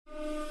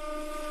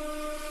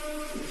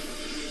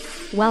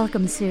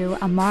Welcome to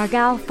a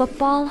Margao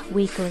Football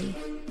Weekly.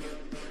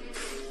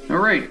 All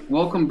right,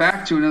 welcome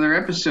back to another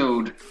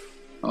episode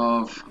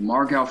of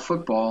Margao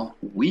Football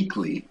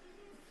Weekly.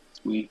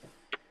 As we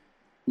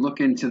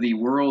look into the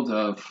world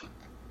of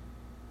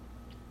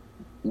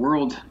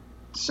world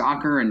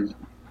soccer and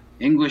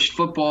English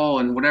football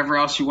and whatever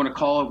else you want to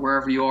call it,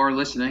 wherever you are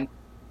listening.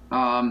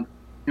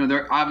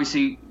 There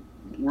obviously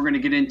we're going to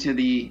get into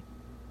the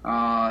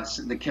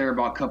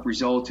Carabao Cup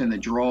result and the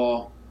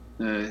draw,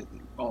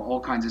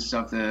 all kinds of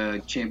stuff,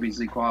 the Champions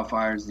League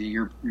qualifiers, the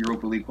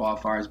Europa League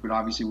qualifiers, but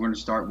obviously we're going to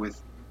start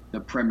with the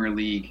Premier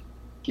League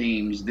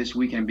games this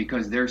weekend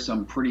because there's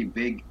some pretty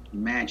big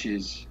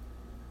matches,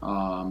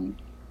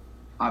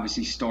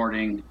 obviously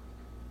starting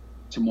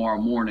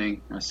tomorrow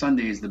morning.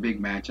 Sunday is the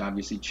big match,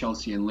 obviously,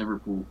 Chelsea and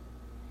Liverpool.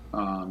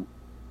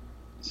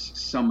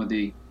 Some of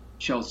the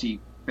Chelsea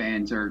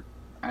fans are,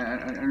 I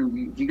don't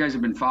know if you guys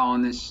have been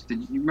following this.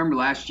 Did you remember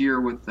last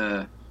year with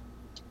the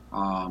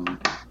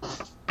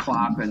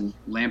Klopp and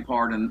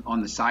Lampard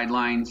on the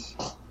sidelines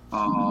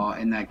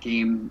in that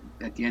game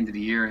at the end of the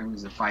year? It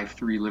was a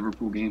 5-3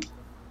 Liverpool game.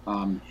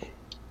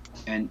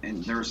 And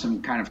there was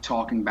some kind of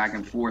talking back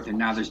and forth, and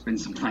now there's been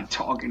some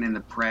talking in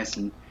the press,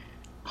 and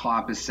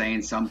Klopp is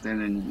saying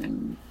something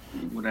and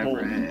whatever.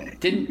 Well,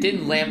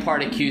 didn't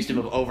Lampard accuse him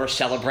of over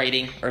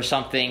celebrating or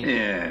something?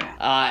 Yeah.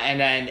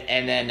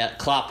 And then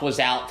Klopp was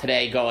out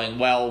today going,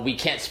 well, we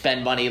can't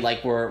spend money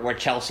like we're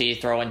Chelsea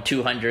throwing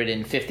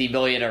 250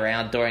 million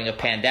around during a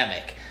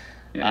pandemic.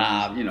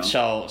 Yeah,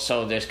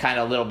 So there's kind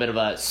of a little bit of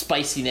a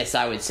spiciness,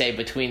 I would say,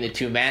 between the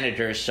two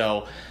managers.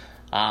 So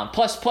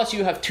plus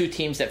you have two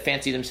teams that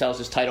fancy themselves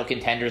as title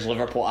contenders.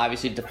 Liverpool,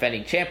 obviously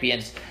defending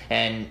champions,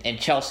 and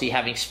Chelsea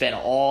having spent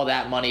all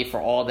that money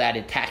for all that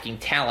attacking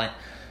talent.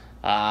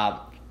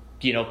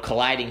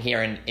 Colliding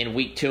here in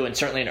week 2, and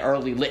certainly an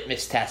early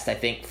litmus test, I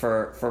think,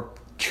 for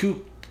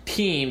two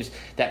teams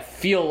that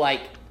feel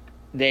like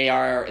they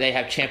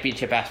have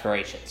championship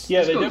aspirations.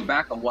 Yeah, this goes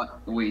back a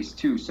lot of ways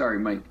too. Sorry,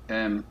 Mike.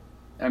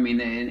 I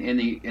mean, in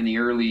the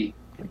early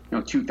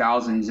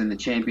 2000s in the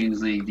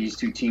Champions League, these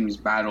two teams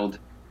battled.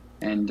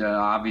 And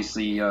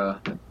obviously,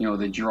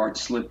 the Gerrard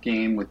slip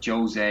game with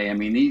Jose. I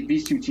mean,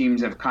 these two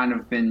teams have kind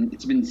of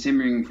it's been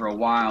simmering for a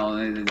while.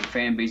 And the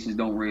fan bases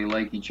don't really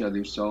like each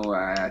other. So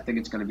I think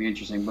it's going to be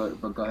interesting. But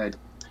go ahead.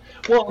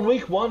 Well, in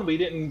week 1, we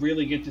didn't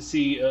really get to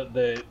see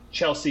the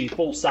Chelsea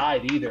full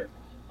side either.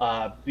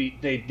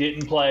 They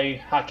didn't play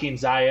Hakim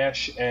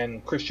Ziyech,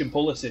 and Christian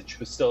Pulisic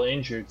was still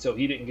injured. So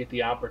he didn't get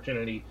the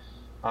opportunity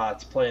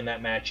to play in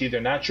that match either.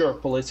 Not sure if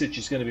Pulisic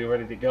is going to be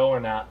ready to go or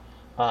not.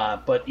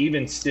 But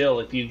even still,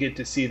 if you get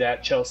to see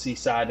that Chelsea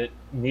side at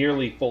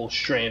nearly full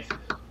strength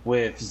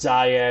with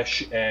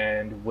Ziyech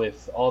and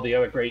with all the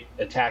other great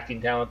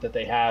attacking talent that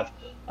they have,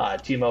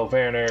 Timo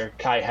Werner,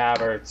 Kai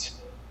Havertz,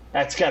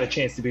 that's got a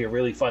chance to be a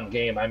really fun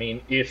game. I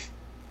mean, if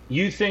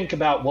you think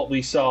about what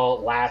we saw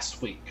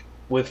last week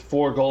with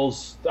 3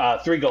 goals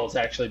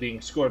actually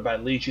being scored by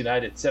Leeds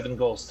United, 7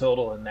 goals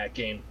total in that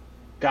game,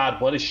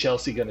 God, what is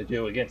Chelsea going to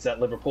do against that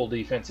Liverpool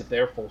defense if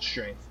they're full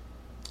strength?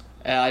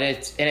 And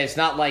it's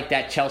not like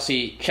that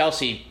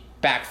Chelsea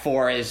back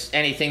four is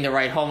anything to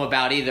write home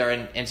about either,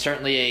 and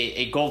certainly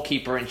a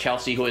goalkeeper in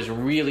Chelsea who has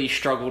really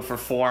struggled for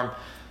form.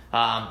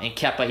 And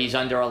Kepa, he's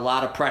under a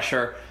lot of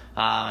pressure.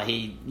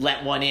 He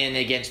let one in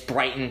against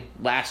Brighton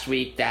last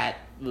week that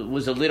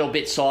was a little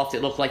bit soft.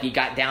 It looked like he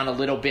got down a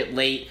little bit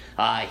late.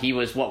 He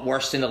was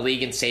worst in the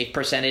league in save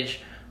percentage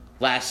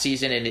last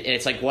season, and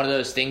it's like one of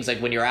those things, like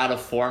when you're out of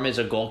form as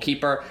a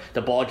goalkeeper,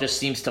 the ball just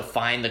seems to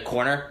find the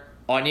corner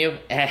on you,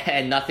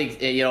 and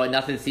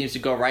nothing seems to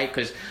go right,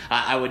 because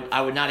I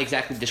would not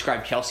exactly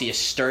describe Chelsea as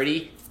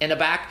sturdy in the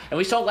back. And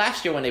we saw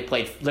last year when they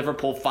played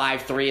Liverpool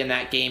 5-3 in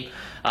that game.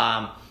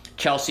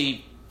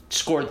 Chelsea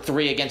scored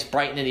 3 against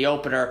Brighton in the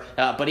opener,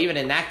 but even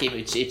in that game,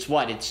 it's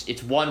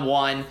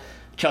 1-1.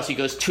 Chelsea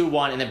goes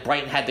 2-1, and then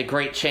Brighton had the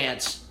great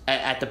chance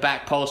at the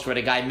back post where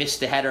the guy missed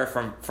the header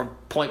from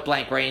point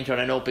blank range on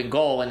an open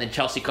goal, and then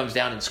Chelsea comes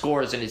down and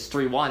scores, and it's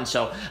 3-1.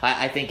 So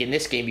I think in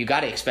this game you got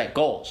to expect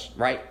goals,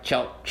 right?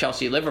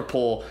 Chelsea,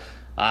 Liverpool.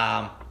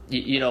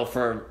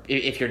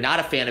 If you're not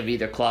a fan of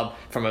either club,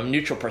 from a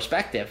neutral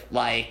perspective,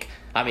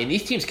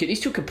 these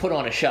two could put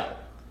on a show.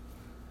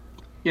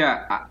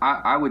 Yeah,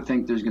 I would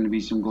think there's going to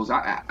be some goals.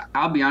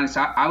 I'll be honest,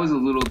 I was a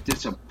little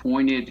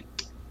disappointed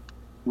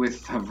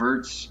with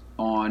Havertz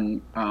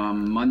on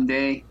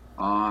Monday.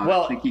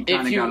 I think he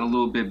kind of got a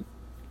little bit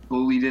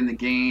bullied in the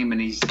game,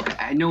 and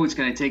I know it's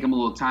going to take him a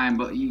little time,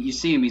 but you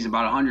see him, he's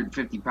about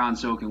 150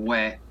 pounds soaking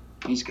wet.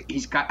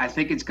 I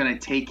think it's going to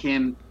take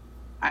him.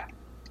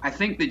 I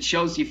think the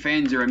Chelsea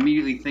fans are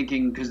immediately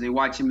thinking, because they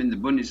watch him in the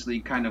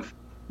Bundesliga kind of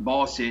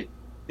boss it,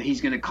 that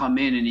he's going to come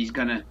in and he's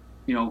going to,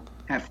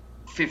 have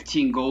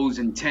 15 goals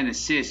and 10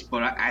 assists.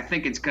 But I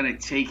think it's going to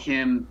take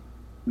him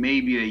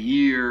maybe a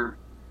year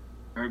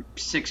or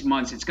 6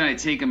 months. It's going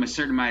to take him a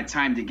certain amount of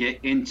time to get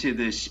into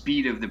the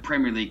speed of the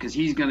Premier League, because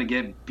he's going to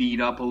get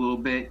beat up a little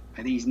bit. I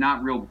think he's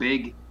not real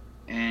big,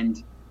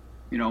 and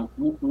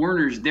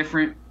Werner's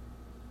different.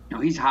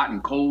 He's hot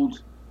and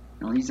cold.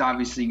 he's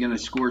obviously going to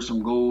score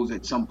some goals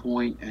at some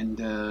point, and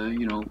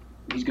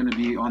he's going to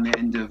be on the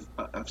end of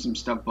some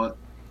stuff. But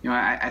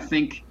I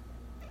think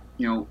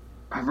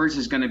Havertz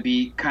is going to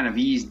be kind of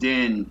eased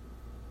in.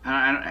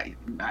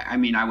 I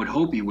mean, I would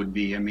hope he would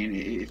be. I mean,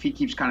 if he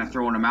keeps kind of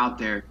throwing him out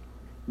there,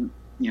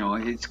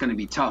 it's going to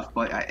be tough.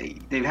 But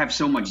they have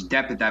so much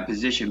depth at that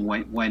position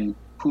when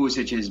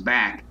Pulisic is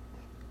back,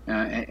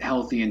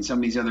 healthy, and some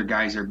of these other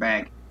guys are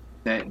back,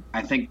 that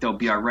I think they'll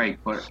be all right.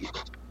 But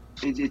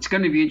it's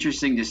going to be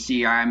interesting to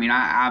see. I mean,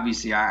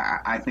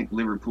 I think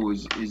Liverpool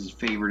is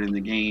favored in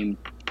the game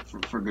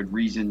for good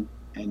reason.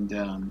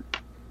 And,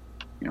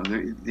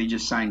 they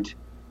just signed,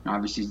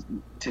 obviously,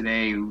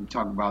 today we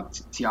talk about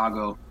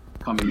Thiago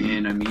coming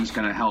in. I mean, he's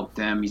going to help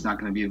them. He's not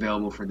going to be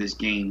available for this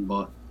game,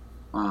 but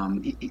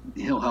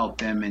he'll help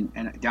them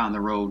and down the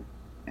road.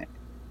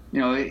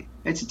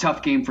 It's a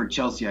tough game for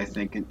Chelsea, I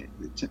think,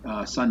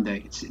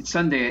 Sunday. It's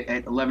Sunday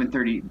at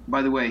 11:30.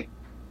 By the way,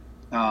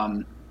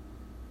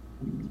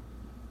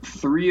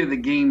 3 of the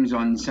games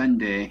on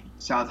Sunday: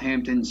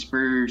 Southampton,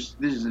 Spurs.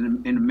 This is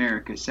in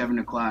America,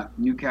 7:00.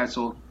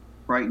 Newcastle,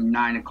 Brighton,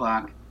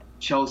 9:00.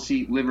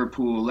 Chelsea,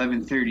 Liverpool,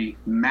 11:30.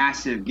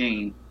 Massive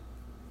game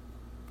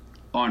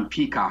on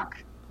Peacock.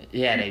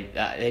 Yeah,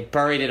 they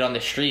buried it on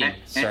the stream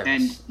service,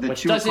 and the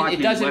which 2 o'clock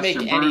it doesn't game, make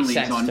any Burnley's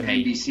sense on to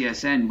me.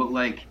 NBCSN, but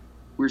like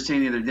we were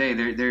saying the other day,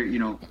 they're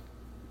your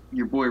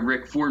boy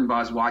Rick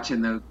Fortenbaugh's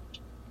watching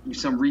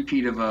some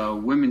repeat of a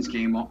women's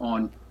game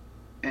on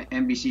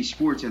NBC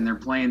Sports, and they're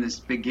playing this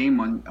big game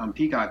on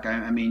Peacock.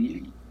 I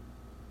mean,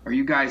 are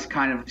you guys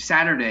kind of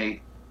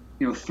Saturday?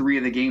 3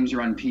 of the games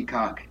are on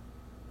Peacock,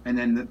 and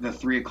then the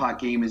 3 o'clock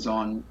game is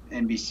on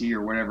NBC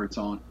or whatever it's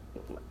on.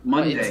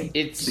 Monday,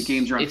 the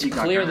games are on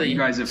Peacock. Are you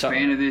guys a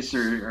fan of this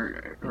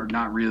or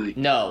not really?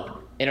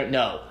 No,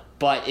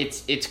 but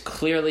it's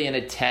clearly an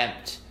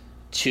attempt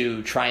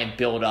to try and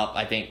build up,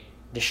 I think,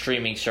 the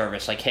streaming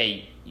service. Like,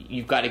 hey,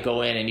 you've got to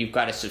go in and you've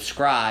got to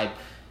subscribe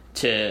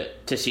to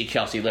see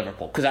Chelsea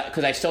Liverpool,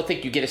 because I still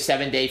think you get a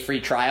 7-day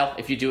free trial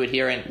if you do it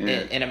here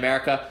in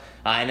America,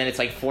 and then it's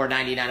like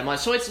 $4.99 a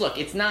month. So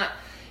it's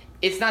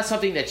not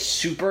something that's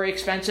super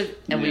expensive,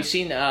 and we've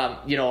seen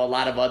a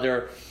lot of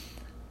other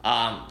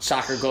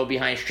soccer go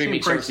behind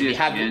streaming services. If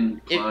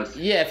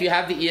you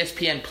have the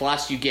ESPN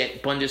Plus, you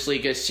get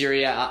Bundesliga,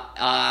 Serie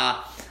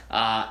A,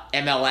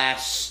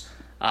 MLS,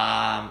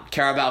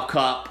 Carabao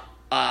Cup.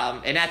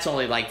 And that's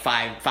only like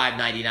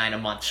 $5.99 a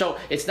month. So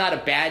it's not a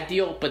bad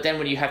deal, but then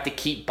when you have to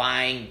keep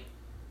buying,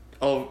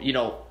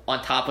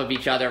 on top of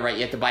each other, right?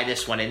 You have to buy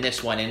this one and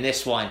this one and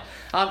this one.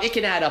 It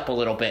can add up a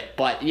little bit.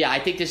 But yeah, I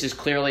think this is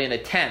clearly an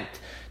attempt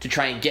to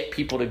try and get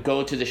people to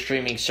go to the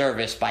streaming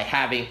service by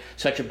having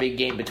such a big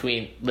game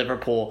between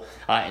Liverpool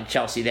and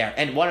Chelsea there.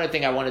 And one other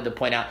thing I wanted to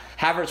point out,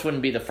 Havertz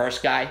wouldn't be the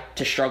first guy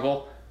to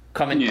struggle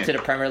coming to the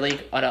Premier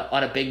League on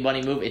a big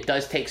money move. It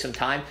does take some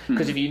time,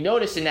 because if you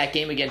notice in that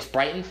game against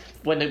Brighton,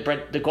 when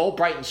the goal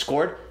Brighton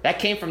scored, that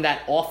came from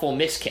that awful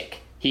miss kick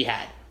he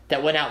had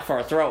that went out for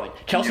a throw-in.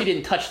 Chelsea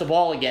didn't touch the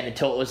ball again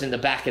until it was in the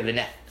back of the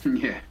net.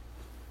 Yeah.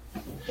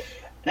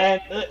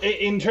 And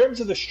in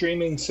terms of the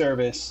streaming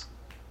service,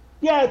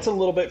 yeah, it's a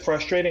little bit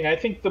frustrating. I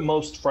think the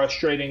most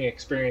frustrating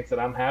experience that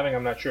I'm having,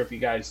 I'm not sure if you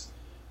guys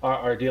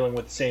are dealing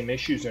with the same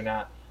issues or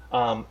not.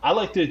 I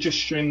like to just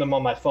stream them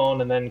on my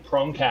phone and then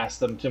Chromecast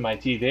them to my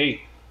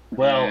TV.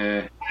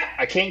 Well,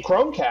 I can't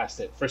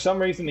Chromecast it. For some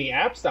reason, the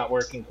app's not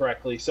working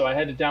correctly, so I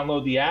had to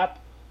download the app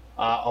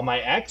on my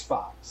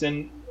Xbox.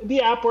 And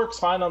the app works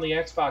fine on the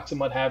Xbox and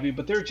what have you,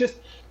 but there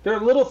are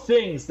little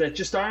things that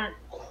just aren't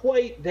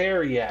quite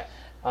there yet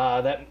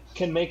that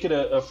can make it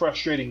a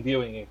frustrating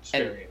viewing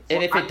experience.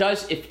 And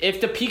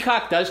if the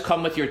Peacock does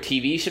come with your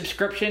TV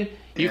subscription,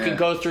 you can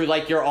go through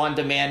like your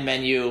on-demand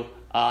menu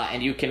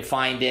and you can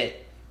find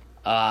it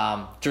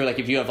through, like,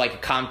 if you have like a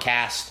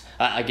Comcast.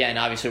 Again,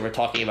 obviously we're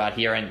talking about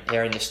here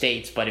in the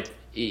States, but if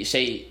you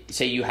say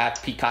you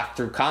have Peacock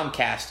through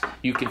Comcast,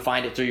 you can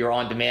find it through your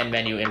on-demand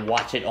menu and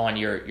watch it on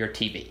your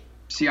TV.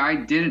 See, I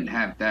didn't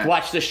have that.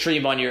 Watch the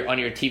stream on your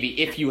TV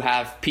if you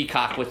have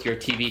Peacock with your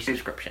TV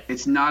subscription.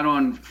 It's not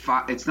on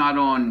Fios,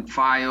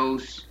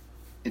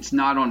 it's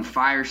not on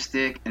Fire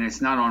Stick, and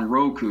it's not on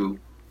Roku.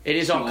 It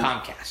is on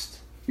Comcast.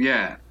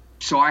 Yeah.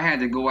 So I had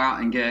to go out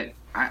and get.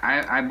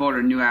 I bought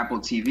a new Apple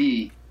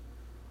TV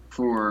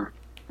for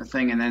a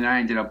thing, and then I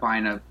ended up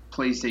buying a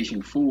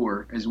PlayStation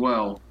 4 as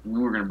well. We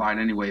were going to buy it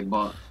anyway,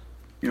 but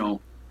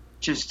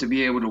just to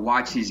be able to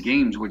watch these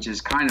games, which is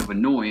kind of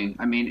annoying.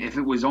 I mean, if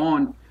it was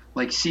on,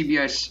 like,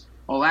 CBS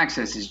All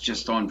Access is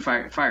just on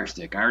Fire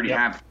Stick. I already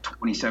have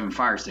 27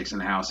 Fire Sticks in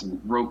the house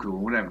and Roku or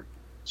whatever.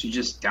 So you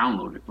just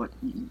download it. But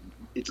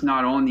it's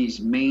not on these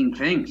main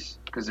things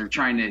because they're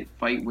trying to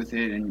fight with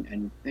it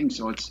and things.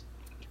 So it's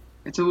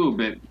a little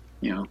bit,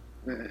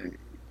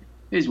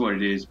 is what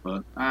it is.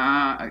 But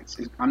I'm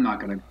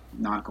not going to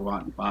not go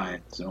out and buy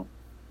it. So.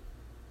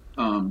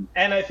 And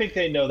I think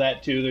they know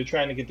that too. They're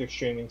trying to get their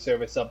streaming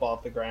service up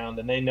off the ground,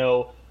 and they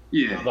know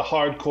Yeah. The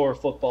hardcore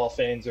football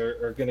fans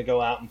are going to go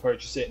out and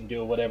purchase it and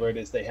do whatever it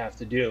is they have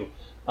to do.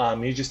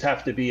 You just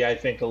have to be, I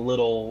think, a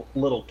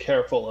little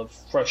careful of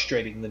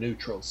frustrating the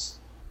neutrals.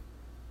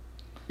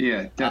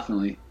 Yeah,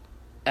 definitely.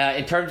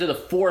 In terms of the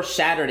 4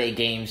 Saturday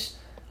games,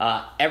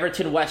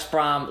 Everton, West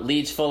Brom,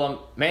 Leeds, Fulham,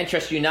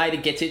 Manchester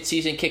United gets its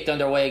season kicked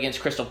underway against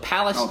Crystal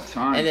Palace,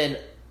 and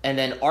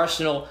then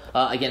Arsenal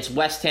against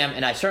West Ham.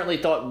 And I certainly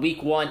thought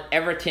Week 1,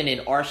 Everton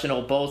and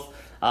Arsenal both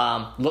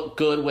looked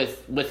good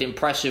with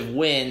impressive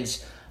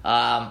wins.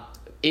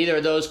 Either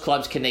of those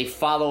clubs, can they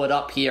follow it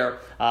up here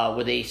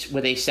with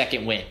a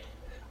second win?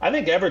 I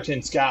think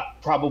Everton's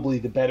got probably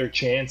the better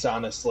chance,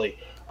 honestly.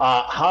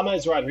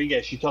 James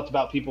Rodriguez, you talked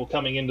about people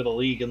coming into the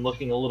league and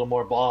looking a little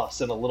more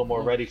boss and a little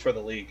more ready for the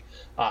league.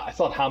 I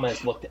thought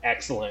James looked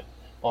excellent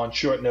on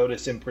short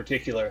notice in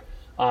particular.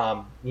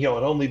 Had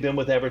only been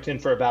with Everton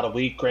for about a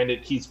week. Granted,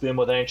 he's been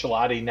with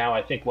Ancelotti now.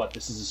 I think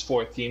this is his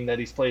 4th team that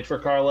he's played for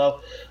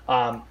Carlo.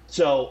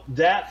 So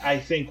that, I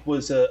think,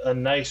 was a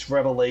nice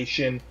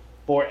revelation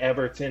for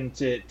Everton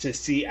to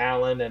see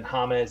Allen and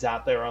James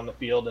out there on the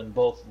field and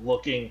both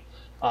looking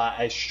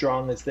as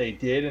strong as they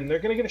did, and they're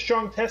going to get a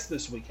strong test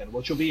this weekend,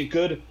 which will be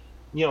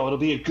it'll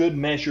be a good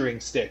measuring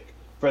stick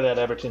for that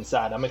Everton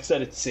side. I'm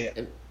excited to see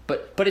it.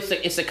 But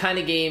it's the kind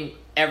of game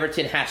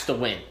Everton has to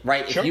win,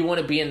 right? Sure. If you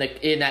want to be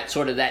in that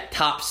sort of that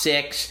top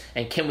 6,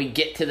 and can we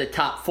get to the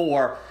top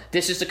 4?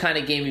 This is the kind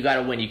of game you got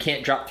to win. You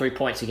can't drop 3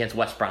 points against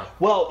West Brom.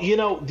 Well,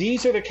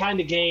 these are the kind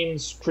of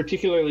games,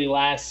 particularly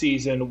last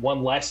season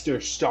when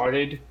Leicester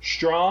started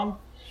strong.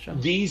 Sure.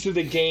 These are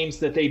the games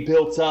that they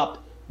built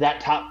up that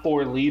top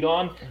 4 lead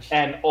on,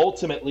 and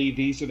ultimately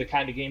these are the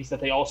kind of games that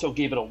they also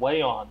gave it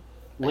away on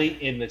late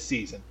in the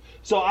season.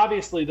 So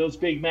obviously those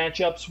big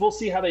matchups, we'll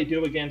see how they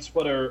do against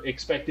what are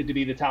expected to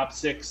be the top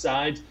 6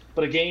 sides,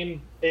 but a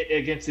game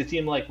against a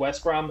team like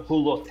West Brom, who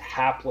looked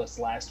hapless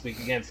last week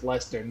against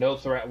Leicester, no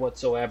threat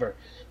whatsoever.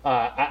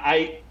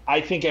 I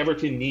think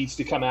Everton needs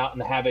to come out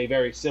and have a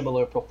very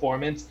similar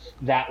performance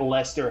that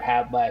Leicester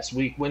had last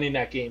week, winning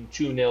that game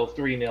 2-0,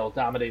 3-0,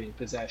 dominating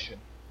possession.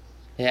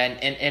 Yeah,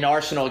 and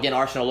Arsenal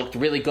looked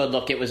really good.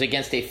 Look, it was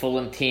against a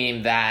Fulham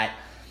team that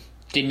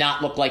did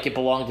not look like it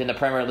belonged in the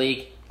Premier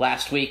League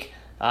last week.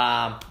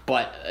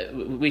 But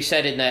we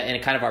said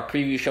in kind of our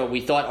preview show, we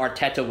thought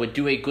Arteta would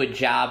do a good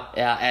job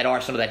at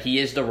Arsenal, that he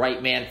is the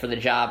right man for the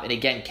job. And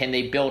again, can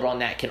they build on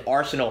that? Can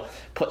Arsenal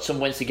put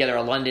some wins together?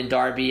 A London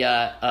derby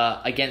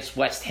against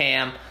West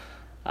Ham,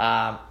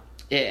 and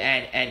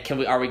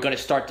are we going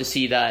to start to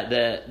see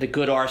the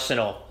good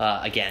Arsenal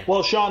again?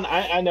 Well, Sean,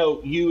 I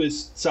know you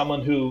as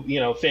someone who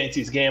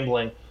fancies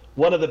gambling.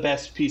 One of the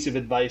best piece of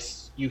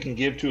advice you can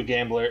give to a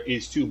gambler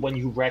is to, when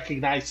you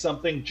recognize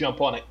something,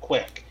 jump on it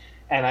quick.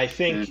 And I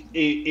think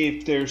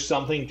if there's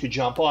something to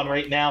jump on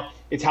right now,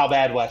 it's how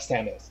bad West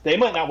Ham is. They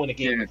might not win a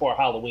game before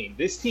Halloween.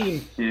 This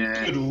team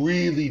could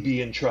really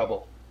be in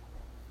trouble.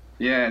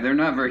 Yeah, they're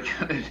not very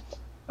good.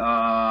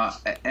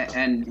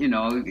 And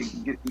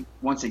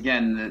once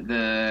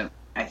again,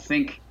 I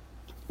think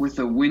with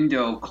the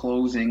window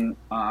closing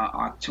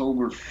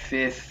October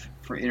 5th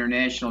for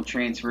international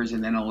transfers,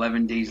 and then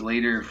 11 days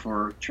later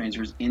for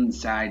transfers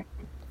inside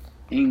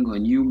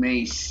England, you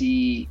may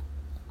see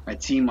a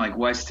team like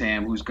West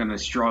Ham, who's going to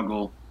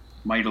struggle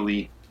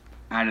mightily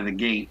out of the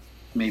gate,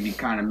 maybe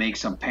kind of make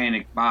some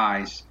panic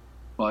buys.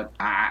 But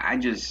I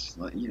just,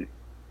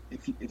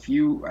 if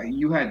you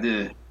had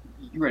to,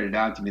 you read it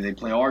out to me. They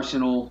play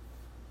Arsenal,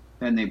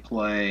 then they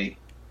play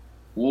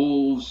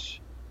Wolves,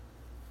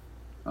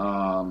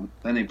 then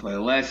they play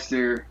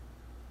Leicester,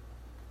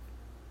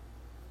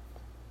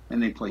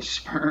 then they play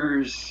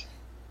Spurs,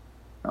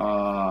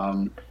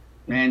 Man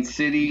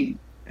City,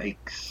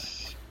 yikes.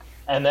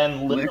 And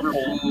then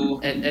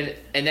Liverpool. And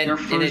then their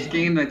first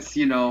game, that's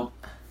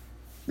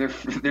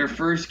their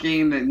first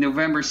game, that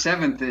November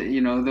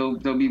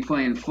 7th, they'll be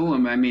playing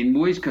Fulham. I mean,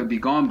 Moyes could be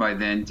gone by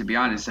then, to be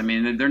honest. I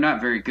mean, they're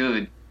not very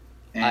good.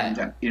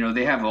 And,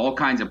 they have all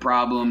kinds of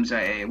problems.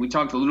 We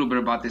talked a little bit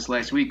about this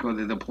last week, where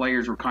the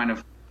players were kind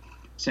of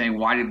saying,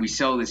 why did we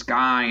sell this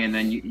guy? And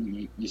then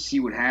you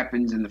see what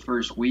happens in the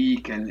first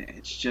week, and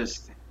it's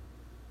just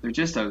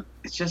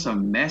a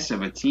mess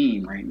of a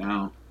team right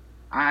now.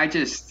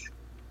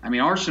 I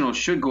mean, Arsenal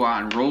should go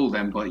out and roll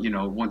them, but,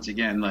 once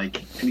again,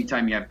 like,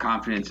 anytime you have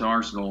confidence in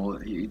Arsenal,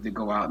 they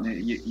go out and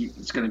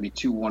it's going to be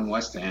 2-1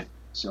 West Ham.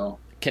 So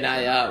can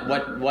I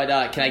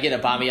can I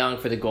get Aubameyang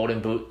for the Golden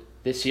Boot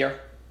this year?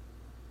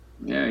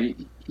 Yeah,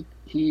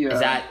 he is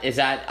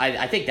that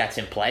I think that's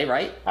in play,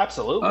 right?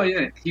 Absolutely. Oh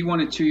yeah, he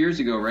won it 2 years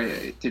ago,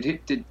 right? Did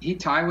he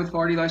tie with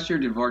Vardy last year?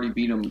 Or did Vardy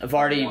beat him?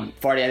 Vardy. I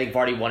think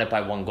Vardy won it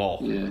by 1 goal.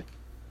 Yeah,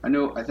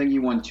 I think he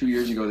won 2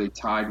 years ago. They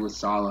tied with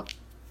Salah.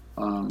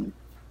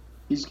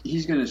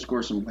 He's going to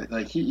score some.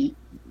 Like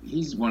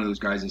he's one of those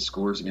guys that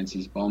scores against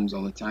these bums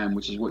all the time,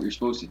 which is what you're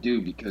supposed to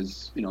do,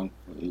 because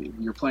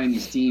you're playing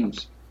these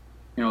teams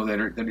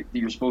that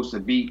you're supposed to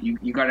beat.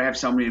 You got to have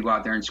somebody to go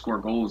out there and score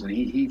goals, and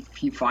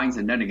he finds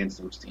the net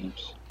against those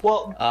teams.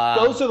 Well,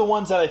 those are the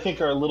ones that I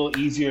think are a little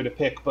easier to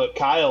pick. But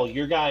Kyle,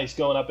 your guys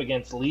going up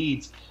against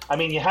Leeds, I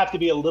mean, you have to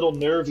be a little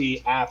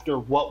nervy after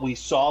what we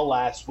saw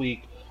last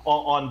week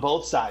on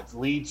both sides.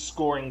 Leeds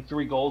scoring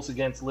 3 goals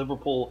against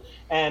Liverpool,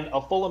 and a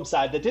Fulham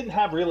side that didn't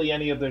have really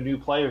any of their new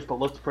players but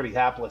looked pretty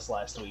hapless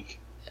last week.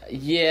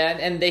 Yeah,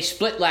 and they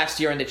split last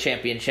year in the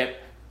championship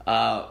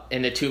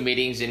in the 2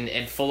 meetings,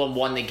 and Fulham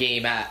won the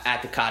game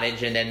at the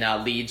Cottage, and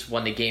then Leeds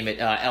won the game at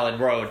Ellen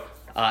Road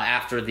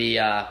after the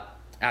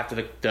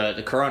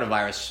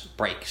coronavirus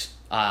breaks.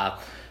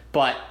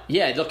 But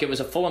yeah, look, it was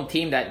a Fulham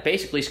team that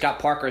basically Scott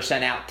Parker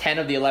sent out 10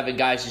 of the 11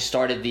 guys who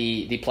started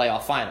the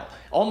playoff final,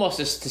 almost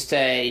as to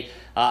say,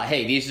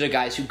 hey, these are the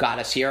guys who got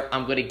us here.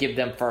 I'm going to give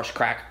them first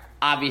crack.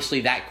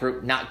 Obviously, that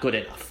group not good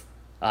enough.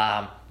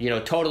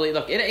 Totally.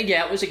 Look,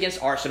 it was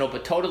against Arsenal,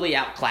 but totally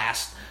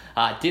outclassed.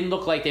 Didn't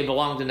look like they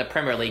belonged in the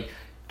Premier League.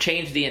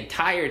 Changed the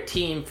entire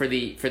team for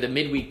the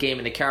midweek game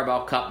in the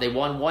Carabao Cup. They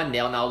won 1-0.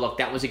 Now, look,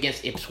 that was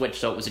against Ipswich,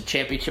 so it was a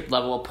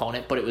championship-level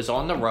opponent, but it was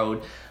on the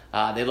road.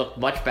 They looked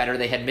much better.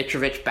 They had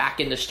Mitrovic back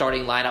in the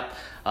starting lineup,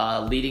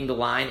 leading the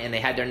line, and they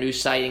had their new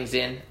sightings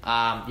in.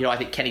 I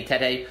think Kenny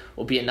Tete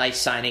will be a nice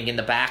signing in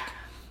the back.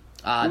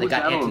 They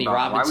got Anthony Robinson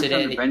in. Why was he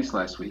on the bench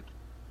last week?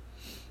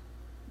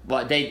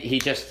 Well, he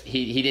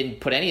didn't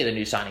put any of the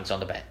new signings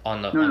on the bench.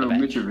 On the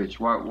bench. Mitrovic.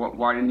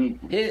 Why didn't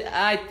he?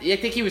 I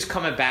think he was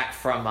coming back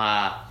from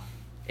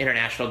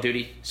international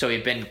duty, so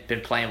he'd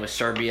been playing with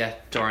Serbia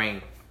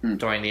during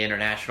the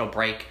international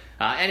break,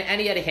 and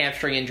he had a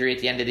hamstring injury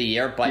at the end of the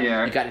year. But you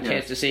got a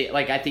chance to see.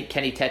 Like, I think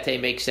Kenny Tete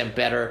makes them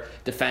better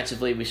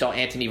defensively. We saw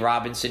Anthony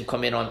Robinson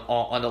come in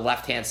on the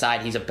left hand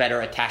side. He's a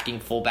better attacking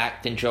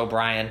fullback than Joe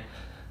Bryan.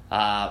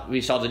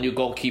 We saw the new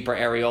goalkeeper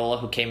Areola,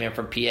 who came in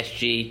from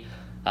PSG.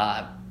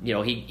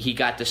 He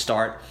got to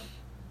start.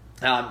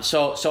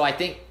 So I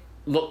think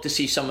look to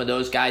see some of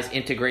those guys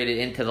integrated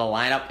into the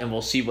lineup, and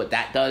we'll see what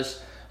that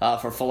does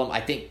for Fulham.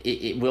 I think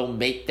it will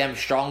make them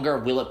stronger.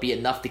 Will it be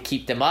enough to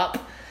keep them up?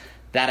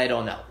 That I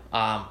don't know.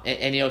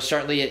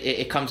 Certainly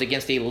it comes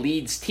against a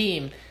Leeds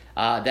team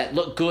that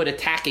looked good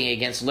attacking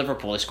against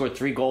Liverpool. They scored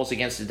 3 goals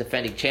against the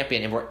defending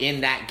champion, and we're in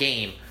that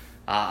game,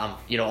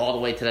 all the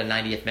way to the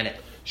 90th minute.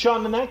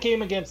 Sean, in that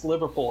game against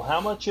Liverpool, how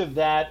much of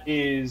that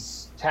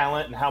is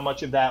talent and how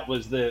much of that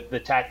was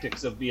the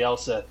tactics of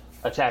Bielsa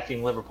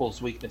attacking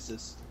Liverpool's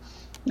weaknesses?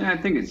 Yeah, I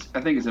think it's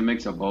a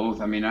mix of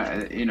both. I mean,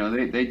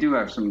 they do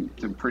have some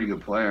pretty good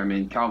players. I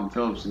mean, Calvin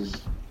Phillips is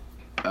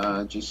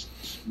just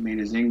made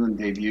his England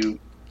debut,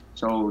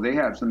 so they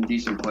have some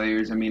decent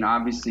players. I mean,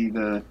 obviously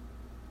the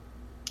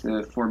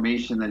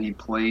formation that he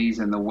plays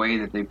and the way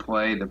that they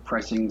play, the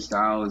pressing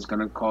style is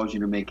going to cause you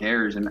to make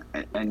errors. And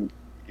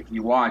if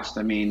you watched,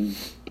 I mean,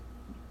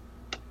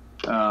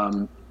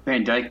 Van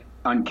Dijk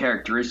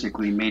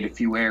uncharacteristically made a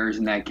few errors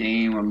in that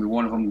game. I mean,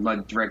 one of them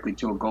led directly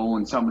to a goal,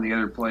 and some of the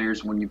other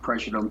players, when you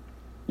pressured them,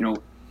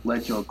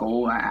 led to a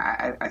goal.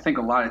 I think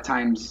a lot of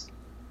times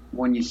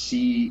when you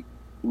see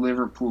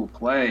Liverpool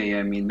play,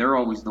 I mean, they're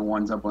always the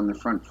ones up on the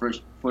front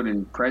foot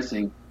and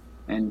pressing.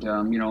 And,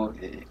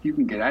 if you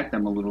can get at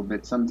them a little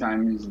bit,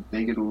 sometimes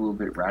they get a little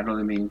bit rattled.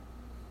 I mean,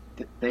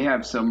 they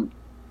have some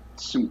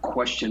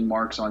question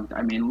marks on.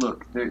 I mean,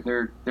 look,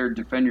 their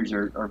defenders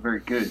are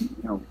very good.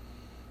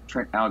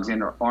 Trent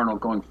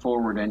Alexander-Arnold going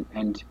forward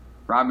and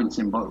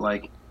Robinson, but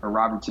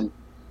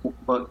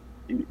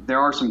there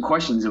are some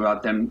questions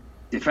about them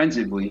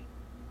defensively.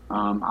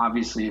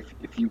 Obviously,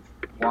 if you've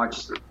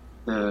watched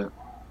the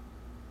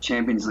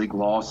Champions League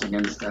loss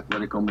against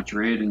Atletico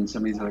Madrid and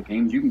some of these other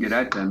games, you can get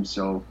at them.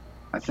 So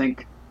I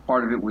think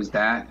part of it was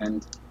that,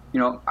 and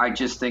I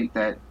just think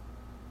that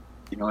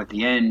at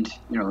the end,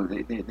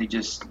 they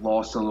just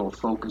lost a little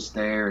focus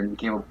there and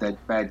gave up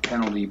that bad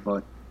penalty.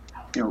 But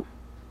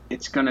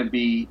it's going to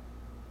be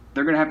 –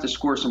 they're going to have to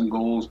score some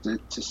goals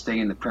to stay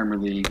in the Premier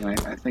League, and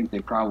I think they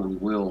probably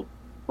will.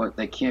 But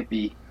they can't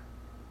be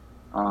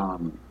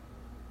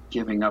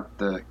giving up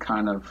the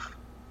kind of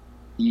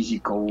easy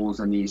goals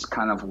and these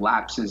kind of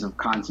lapses of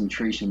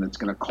concentration that's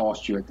going to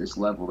cost you at this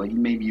level. Like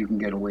maybe you can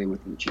get away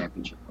with in the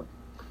championship.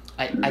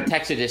 I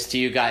texted this to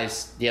you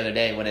guys the other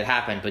day when it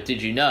happened, but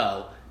did you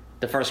know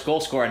the first goal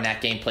scorer in that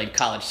game played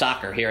college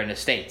soccer here in the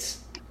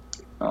States?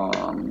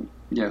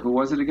 Yeah, who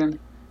was it again?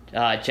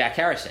 Jack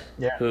Harrison,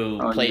 who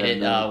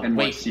played at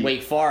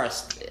Wake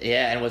Forest,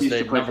 and was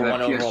the number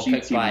 1 overall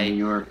pick by New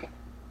York.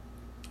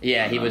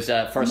 Yeah, he was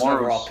first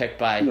overall pick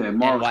by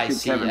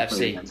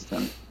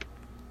NYCFC.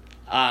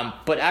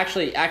 But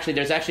actually,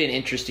 there's actually an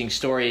interesting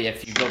story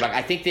if you go back.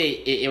 I think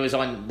it was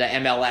on the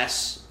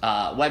MLS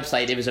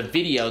website. It was a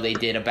video they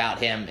did about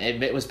him.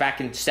 It was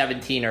back in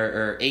 17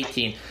 or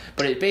 18.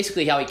 But it's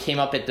basically how he came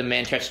up at the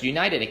Manchester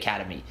United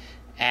Academy.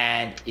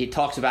 And it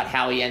talks about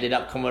how he ended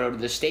up coming over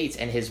to the States.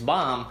 And his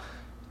mom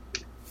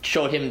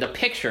showed him the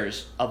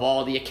pictures of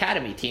all the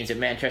academy teams at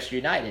Manchester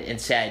United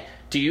and said,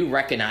 "Do you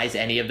recognize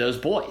any of those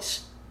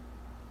boys?"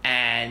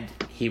 And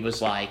he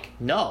was like,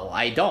 "No,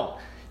 I don't."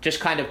 Just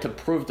kind of to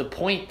prove the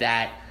point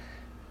that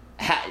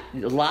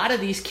a lot of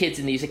these kids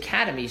in these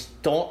academies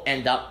don't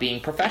end up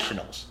being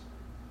professionals,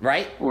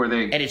 right?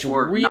 And it's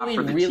really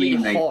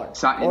hard,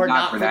 or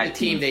not for the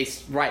team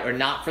or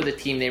not for the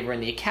team they were in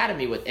the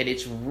academy with, and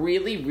it's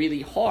really,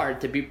 really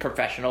hard to be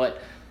professional at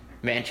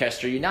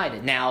Manchester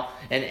United now.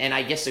 And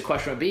I guess the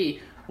question would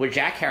be, would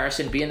Jack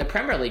Harrison be in the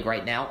Premier League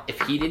right now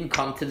if he didn't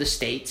come to the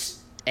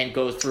States and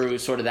go through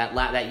sort of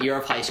that year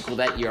of high school,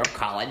 that year of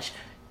college,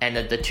 and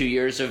the 2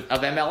 years of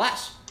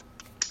MLS?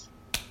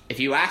 If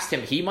you asked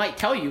him, he might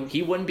tell you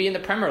he wouldn't be in the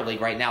Premier League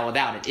right now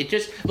without it. It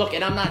just, look,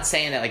 and I'm not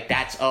saying that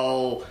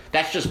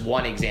that's just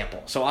one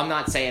example. So I'm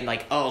not saying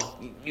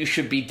you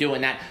should be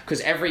doing that, because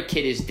every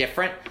kid is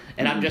different.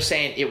 And I'm just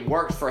saying it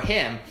worked for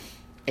him.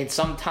 And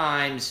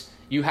sometimes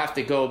you have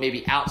to go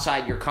maybe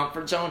outside your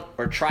comfort zone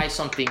or try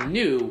something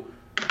new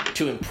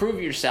to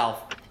improve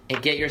yourself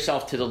and get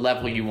yourself to the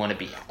level you want to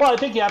be at. Well, I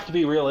think you have to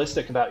be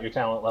realistic about your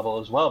talent level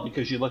as well,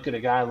 because you look at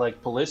a guy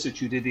like Pulisic,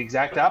 who did the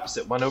exact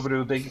opposite, went over to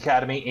a big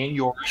academy in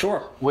Europe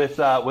with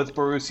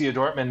Borussia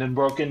Dortmund and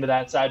broke into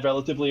that side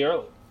relatively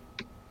early.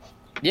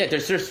 Yeah,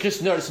 there's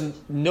just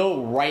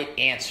no right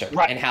answer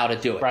in how to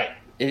do it. Right.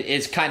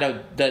 It's kind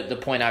of the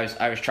point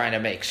I was trying to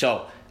make.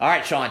 So, all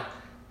right, Sean,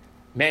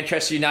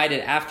 Manchester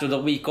United, after the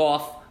week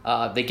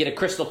off, they get a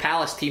Crystal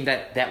Palace team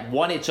that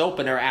won its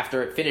opener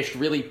after it finished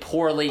really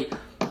poorly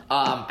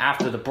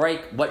after the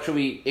break. What should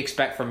we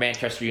expect from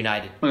Manchester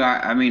United? Look,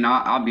 I mean,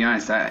 I'll be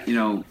honest. I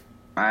don't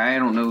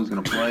know who's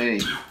going to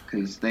play,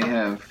 because they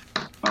have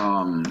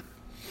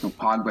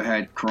Pogba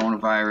had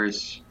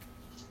coronavirus,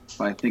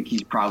 but I think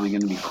he's probably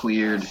going to be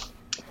cleared.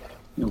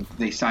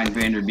 They signed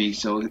Van der Beek,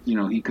 so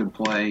he could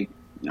play.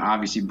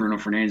 Obviously, Bruno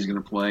Fernandes is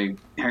going to play.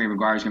 Harry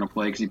Maguire's going to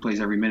play because he plays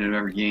every minute of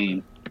every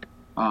game.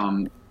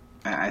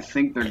 I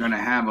think they're going to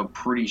have a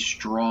pretty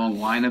strong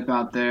lineup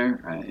out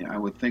there. I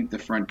would think the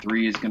front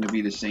three is going to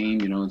be the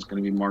same. It's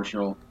going to be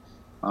Martial,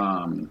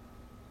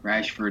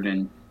 Rashford,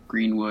 and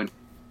Greenwood.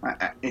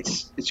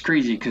 It's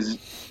crazy because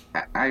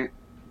I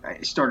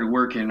started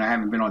working. I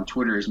haven't been on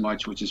Twitter as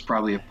much, which is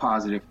probably a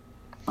positive.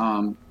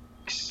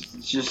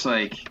 It's just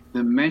like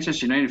the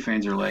Manchester United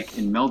fans are like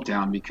in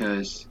meltdown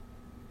because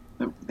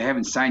they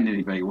haven't signed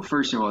anybody. Well,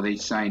 first of all, they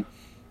signed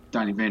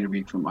Donny van der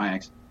Beek from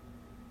Ajax.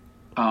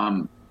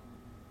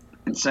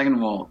 And second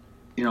of all,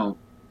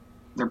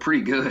 they're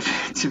pretty good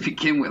to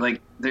begin with.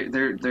 Like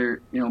they're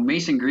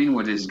Mason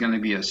Greenwood is going to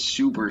be a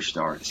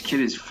superstar. This kid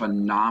is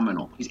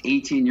phenomenal. He's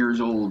 18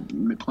 years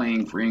old,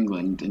 playing for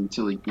England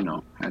until he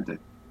had the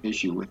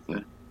issue with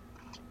the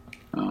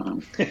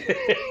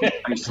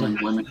Iceland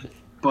women.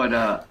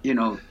 But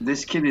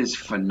this kid is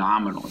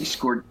phenomenal.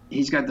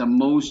 He's got the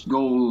most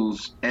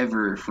goals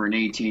ever for an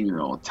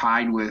 18-year-old,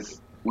 tied with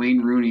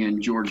Wayne Rooney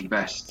and George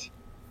Best.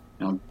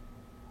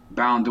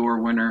 Ballon d'Or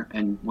winner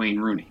and Wayne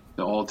Rooney,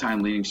 the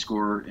all-time leading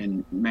scorer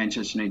in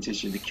Manchester United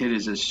history. The kid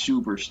is a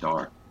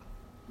superstar.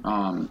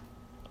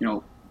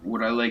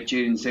 Would I like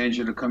Jadon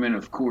Sancho to come in?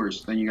 Of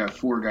course. Then you got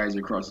four guys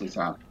across the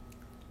top.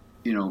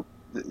 You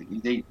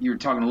were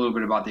talking a little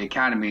bit about the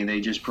academy, and they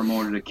just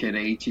promoted a kid,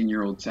 an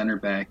 18-year-old center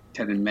back,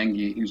 Teden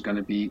Mengi, who's going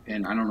to be,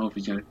 and I don't know if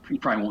he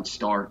probably won't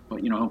start, but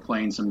he'll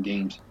play in some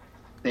games.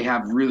 They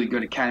have really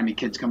good academy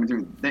kids coming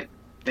through.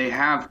 They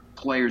have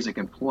players that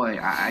can play.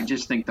 I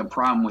just think the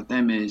problem with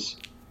them is,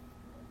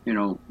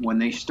 when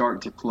they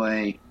start to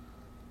play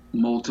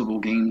multiple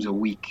games a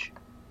week.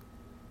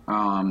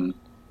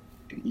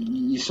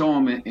 You saw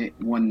them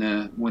when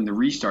the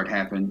restart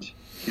happened.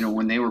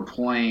 When they were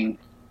playing,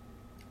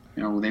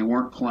 they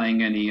weren't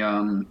playing any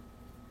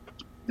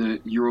the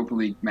Europa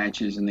League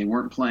matches, and they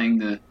weren't playing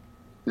the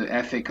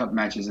FA Cup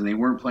matches, and they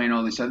weren't playing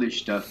all this other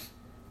stuff.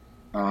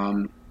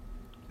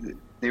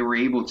 They were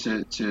able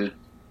to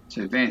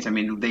advance. I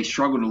mean, they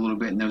struggled a little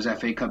bit in those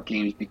FA Cup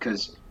games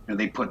because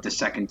they put the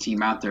second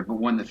team out there. But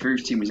when the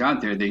first team was out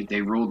there,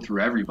 they rolled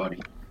through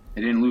everybody.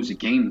 They didn't lose a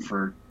game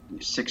for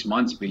 6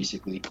 months,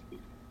 basically.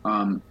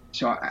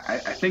 So I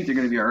think they're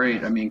going to be all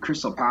right. I mean,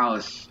 Crystal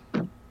Palace,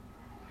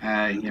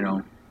 I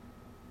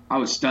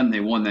was stunned they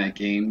won that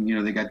game.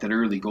 They got that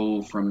early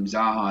goal from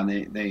Zaha, and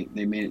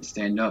they made it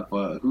stand up.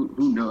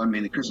 Who knew? I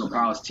mean, the Crystal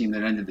Palace team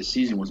that ended the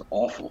season was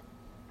awful.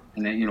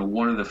 And then,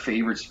 one of the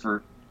favorites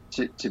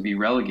to be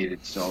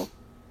relegated. So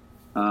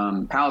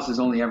Palace has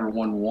only ever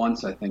won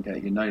once, I think,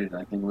 at United.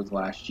 I think it was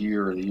last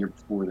year or the year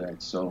before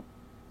that. So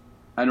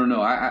I don't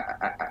know.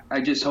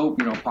 I just hope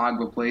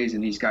Pogba plays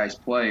and these guys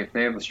play. If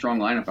they have a strong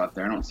lineup out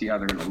there, I don't see how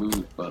they're going to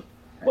lose. But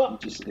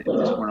at this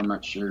point, I'm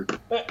not sure.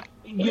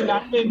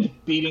 United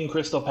beating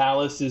Crystal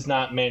Palace is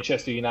not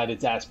Manchester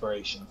United's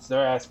aspirations.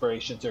 Their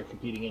aspirations are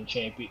competing in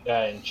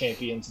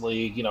Champions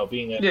League.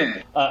 Being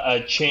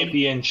a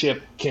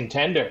championship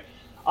contender.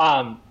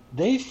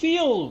 They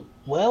feel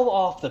well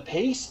off the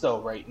pace, though,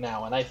 right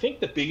now. And I think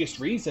the biggest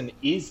reason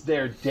is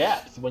their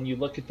depth when you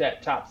look at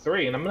that top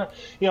three. And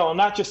I'm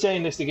not just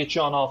saying this to get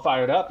Sean all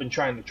fired up and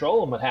trying to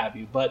troll him, what have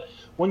you. But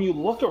when you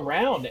look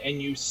around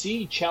and you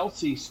see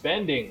Chelsea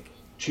spending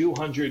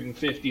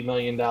 $250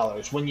 million,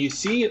 when you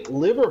see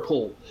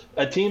Liverpool,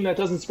 a team that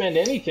doesn't spend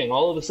anything,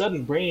 all of a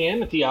sudden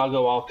bringing in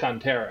Thiago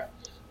Alcantara,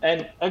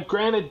 And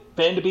granted,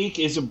 Van de Beek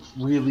is a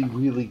really,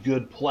 really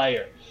good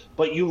player.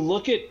 But you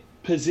look at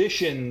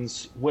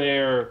positions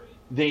where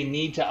they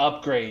need to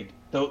upgrade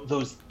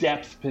those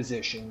depth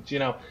positions.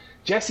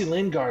 Jesse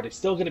Lingard is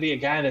still going to be a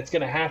guy that's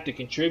going to have to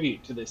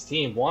contribute to this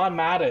team. Juan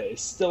Mata is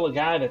still a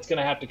guy that's going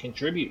to have to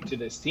contribute to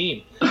this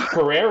team.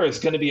 Pereira is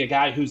going to be a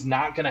guy who's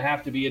not going to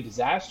have to be a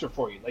disaster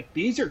for you. Like,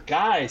 these are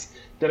guys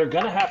that are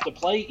going to have to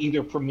play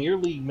either Premier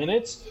League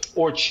minutes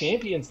or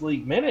Champions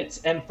League minutes.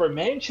 And for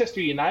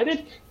Manchester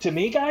United, to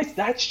me, guys,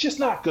 that's just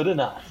not good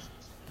enough.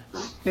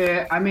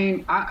 Yeah, I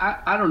mean,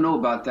 I don't know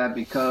about that,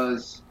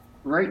 because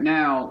right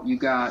now you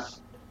got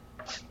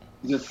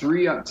the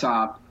three up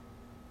top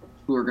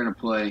who are going to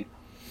play,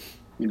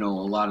 a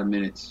lot of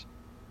minutes.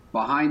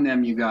 Behind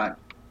them, you got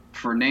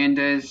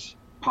Fernandes,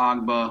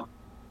 Pogba,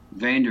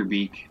 Van der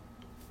Beek.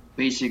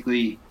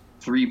 Basically,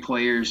 3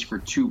 players for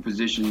 2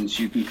 positions.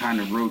 You can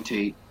kind of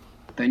rotate.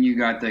 Then you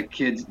got the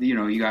kids,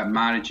 you got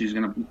Matic, who's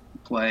going to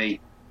play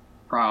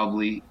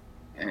probably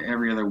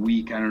every other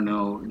week. I don't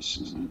know.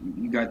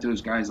 You got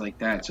those guys like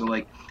that. So,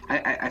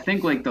 I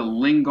think, the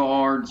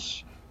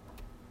Lingards,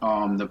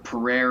 the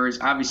Pereiras,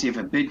 obviously, if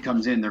a bid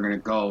comes in, they're going to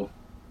go.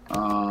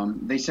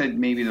 They said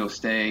maybe they'll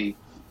stay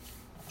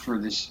for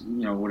this,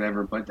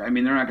 whatever. But I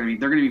mean, they're going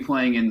to be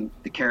playing in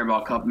the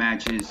Carabao Cup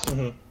matches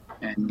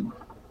and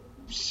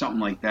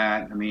something like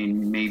that. I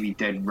mean, maybe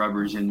dead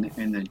rubbers in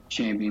the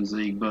Champions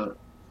League. But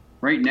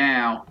right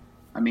now,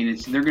 I mean,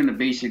 they're going to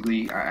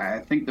basically.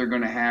 I think they're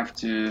going to have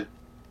to,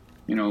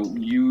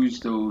 use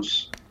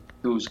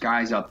those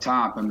guys up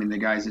top. I mean, the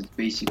guys that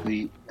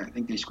basically, I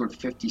think they scored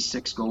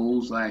 56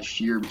 goals last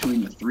year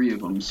between the 3 of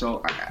them.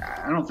 So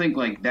I don't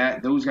think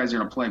that those guys are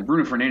going to play.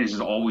 Bruno Fernandes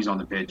is always on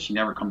the pitch. He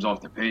never comes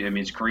off the pitch. I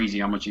mean, it's crazy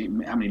how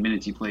many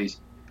minutes he plays.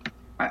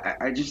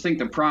 I just think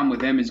the problem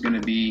with them is going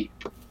to be,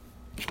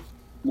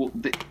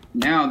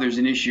 now there's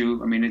an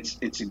issue. I mean,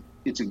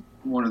 it's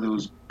one of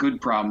those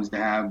good problems to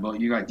have. But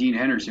you got Dean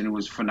Henderson, who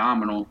was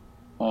phenomenal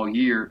all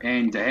year,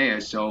 and De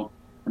Gea. So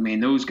I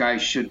mean, those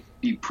guys should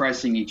be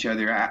pressing each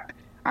other. I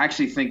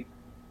actually think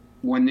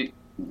when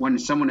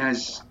someone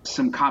has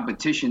some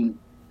competition,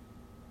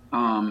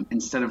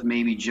 instead of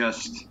maybe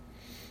just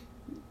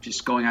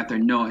going out there,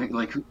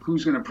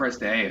 who's going to press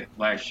the A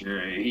last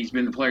year? He's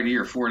been the player of the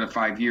year 4 to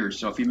 5 years.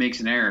 So if he makes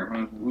an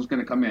error, who's going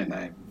to come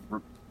in?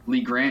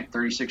 Lee Grant,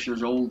 36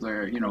 years old,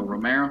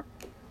 Romero.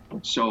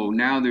 So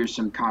now there's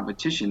some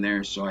competition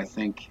there. So I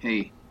think,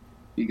 hey,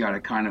 you got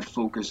to kind of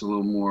focus a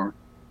little more.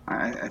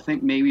 I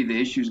think maybe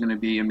the issue is going to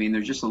be, I mean,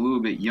 they're just a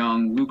little bit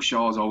young. Luke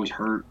Shaw is always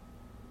hurt.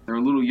 They're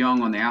a little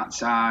young on the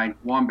outside.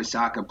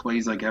 Wan-Bissaka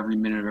plays every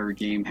minute of every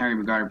game. Harry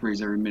Maguire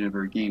plays every minute of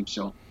every game.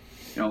 So,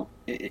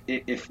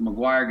 if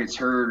Maguire gets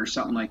hurt or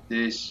something like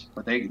this,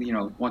 but they,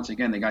 once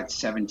again, they got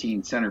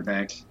 17 center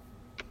backs.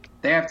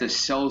 They have to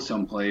sell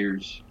some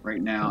players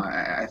right now.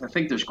 I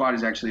think their squad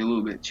is actually a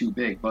little bit too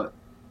big. But,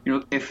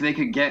 if they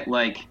could get,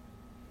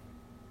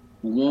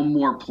 one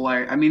more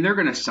player. I mean, they're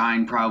going to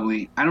sign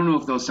probably. I don't know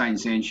if they'll sign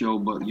Sancho,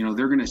 but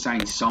they're going to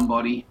sign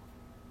somebody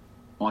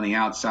on the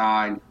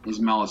outside,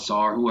 Ismail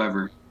Assar,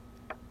 whoever,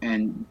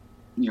 and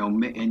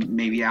and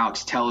maybe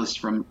Alex Telles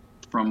from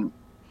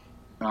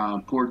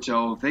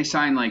Porto. If they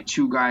sign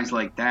 2 guys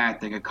like that,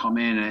 they could come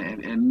in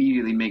and it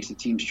immediately makes the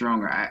team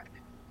stronger.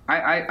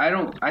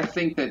 I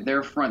think that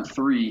their front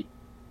 3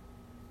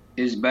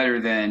 is better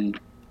than.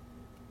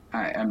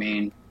 I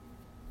mean.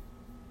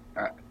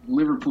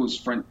 Liverpool's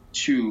front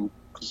 2,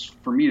 because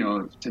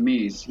Firmino, to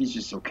me, he's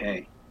just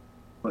okay.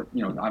 But,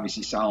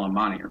 obviously Salah and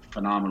Mane are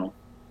phenomenal.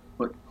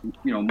 But,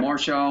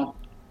 Martial,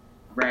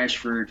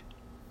 Rashford,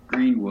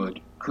 Greenwood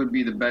could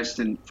be the best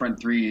in front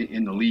 3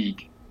 in the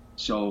league.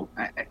 So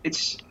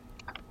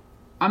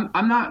I'm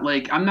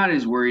not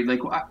as worried.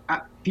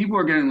 People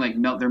are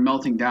getting they're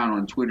melting down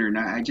on Twitter. And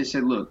I just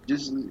said, look,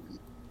 just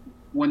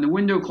when the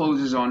window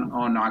closes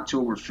on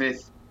October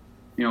 5th,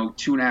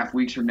 2.5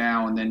 weeks from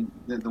now, and then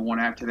the one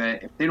after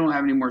that, if they don't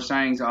have any more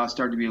signings, I'll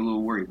start to be a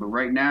little worried. But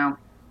right now,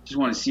 just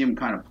want to see them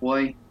kind of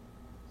play,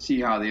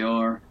 see how they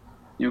are,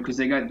 because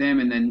they got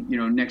them, and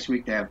then next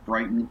week they have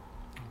Brighton.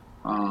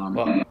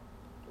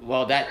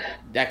 Well, that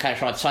kind of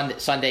shows on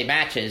Sunday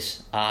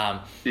matches.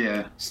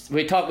 Yeah,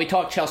 we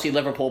talked Chelsea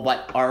Liverpool,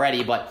 but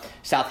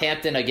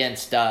Southampton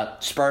against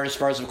Spurs.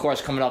 Spurs, of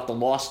course, coming off the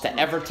loss to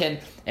Everton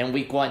in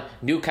week 1.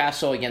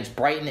 Newcastle against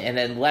Brighton, and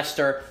then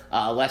Leicester,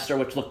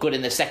 which looked good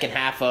in the second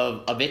half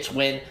of its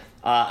win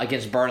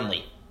against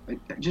Burnley.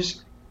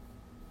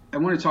 I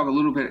want to talk a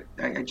little bit.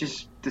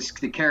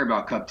 The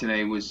Carabao Cup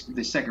today was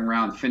the second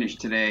round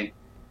finished today,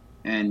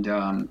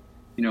 and.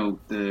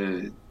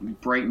 The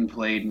Brighton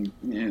played,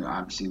 and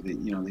obviously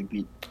they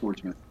beat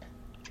Portsmouth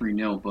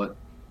 3-0, but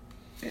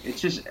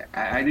it's just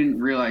I didn't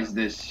realize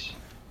this.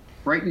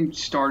 Brighton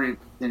started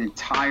an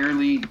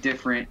entirely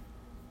different.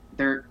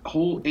 Their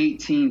whole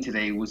 18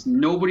 today was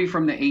nobody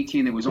from the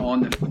 18 that was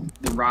on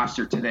the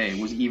roster today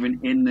was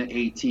even in the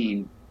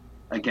 18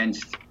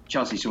 against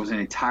Chelsea, so it was an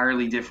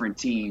entirely different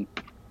team,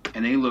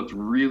 and they looked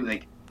really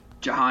like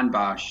Jahan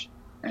Bosch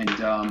and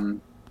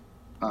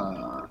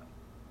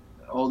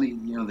all the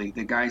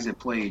the guys that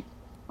played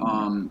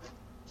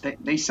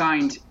They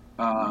signed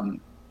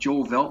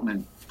Joel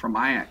Veltman from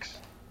Ajax.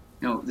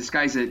 This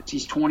guy's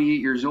he's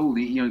 28 years old.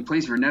 He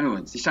plays for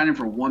Netherlands. They signed him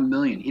for $1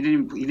 million. He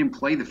didn't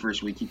play the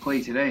first week. He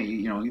played today.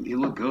 He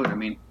looked good. I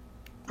mean,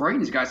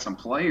 Brighton's got some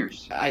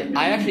players.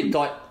 I actually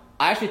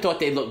thought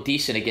they looked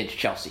decent against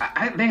Chelsea.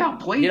 They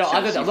outplayed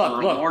Chelsea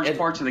for large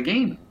parts of the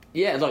game.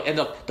 Yeah, look,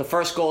 the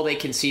first goal they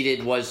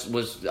conceded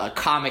was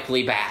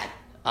comically bad.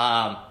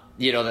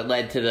 That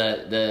led to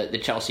the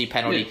Chelsea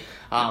penalty.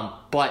 Yeah.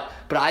 But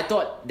I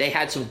thought they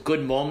had some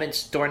good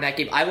moments during that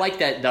game. I like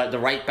that the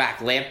right back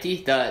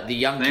Lamptey, the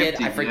young kid.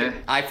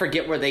 I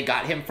forget where they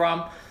got him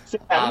from.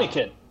 Academy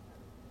kid.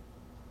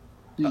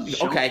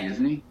 Okay,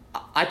 isn't he?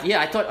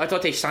 I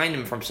thought they signed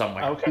him from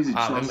somewhere. Okay,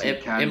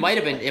 it might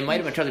have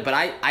been Chelsea, but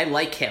I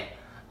like him.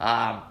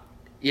 And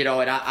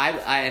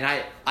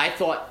I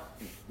thought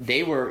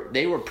they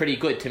were pretty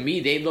good. To me,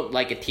 they look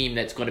like a team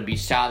that's going to be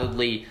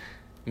solidly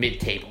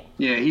mid-table.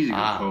 Yeah, he's a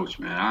good coach,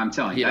 man. I'm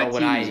telling you, that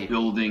team is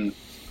building.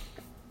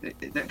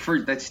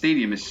 That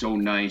stadium is so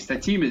nice.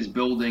 That team is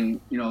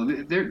building.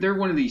 They're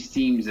one of these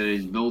teams that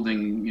is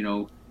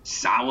building.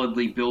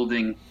 Solidly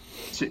building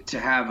to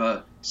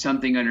have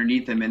something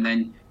underneath them, and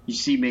then you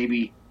see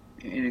maybe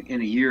in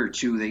a year or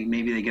two they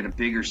get a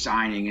bigger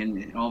signing,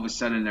 and all of a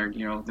sudden they're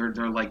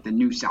like the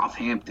new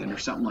Southampton or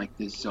something like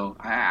this. So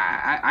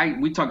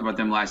we talked about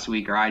them last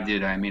week, or I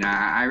did. I mean,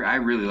 I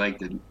really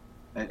liked it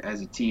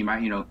as a team.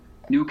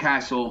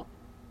 Newcastle,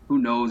 who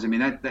knows? I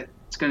mean,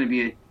 that's going to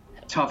be a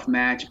tough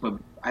match, but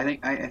I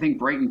think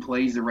Brighton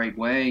plays the right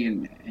way,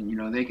 and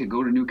they could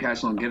go to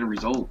Newcastle and get a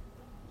result.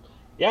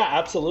 Yeah,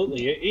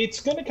 absolutely. It's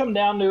going to come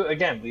down to,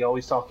 again, we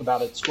always talk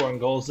about it, scoring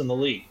goals in the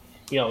league.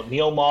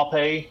 Neil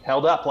Maupay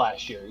held up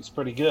last year. He's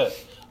pretty good.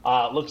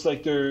 Looks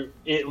like they're,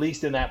 at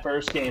least in that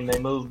first game, they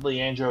moved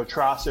Leandro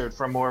Trossard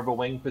from more of a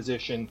wing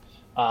position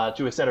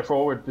to a center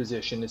forward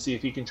position to see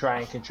if he can try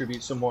and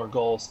contribute some more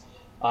goals.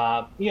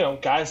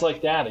 Guys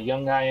like that, a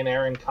young guy in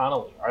Aaron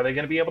Connolly, are they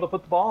going to be able to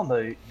put the ball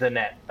in the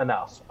net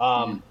enough?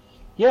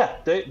 Yeah,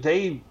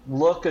 they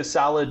look a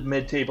solid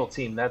mid-table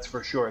team, that's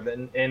for sure.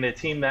 And a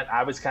team that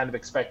I was kind of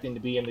expecting to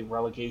be in the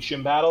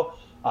relegation battle.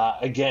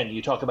 Again,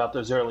 you talk about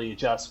those early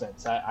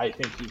adjustments. I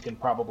think you can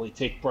probably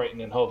take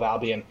Brighton and Hove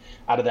Albion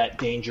out of that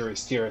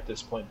dangerous tier at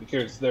this point,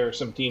 because there are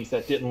some teams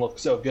that didn't look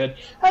so good.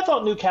 I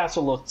thought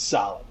Newcastle looked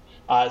solid.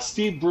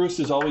 Steve Bruce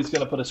is always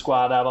going to put a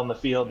squad out on the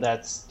field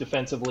that's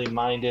defensively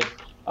minded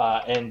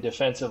and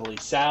defensively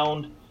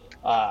sound.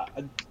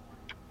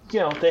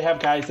 They have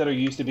guys that are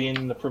used to being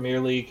in the Premier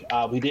League.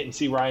 We didn't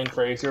see Ryan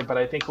Fraser, but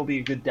I think he'll be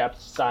a good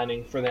depth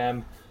signing for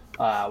them.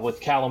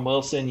 With Callum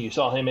Wilson, you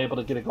saw him able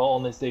to get a goal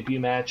in his debut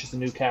match as a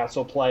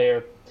Newcastle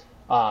player.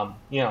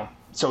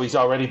 So he's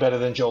already better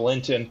than Joe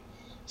Linton.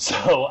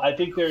 So I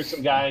think there's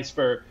some guys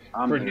for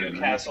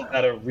Newcastle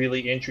that are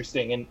really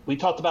interesting. And we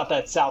talked about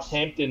that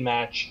Southampton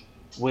match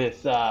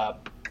with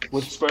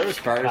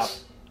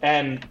Spurs.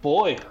 And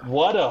boy,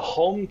 what a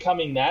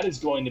homecoming that is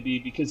going to be,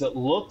 because it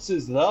looks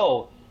as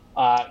though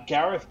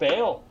Gareth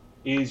Bale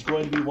is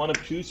going to be one of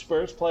two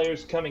Spurs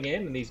players coming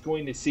in, and he's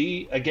going to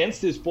see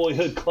against his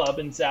boyhood club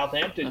in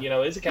Southampton,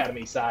 his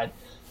academy side.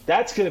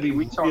 That's going to be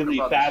really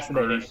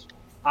fascinating.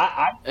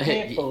 I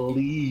can't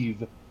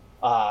believe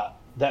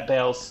that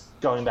Bale's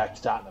going back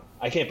to Tottenham.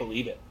 I can't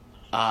believe it.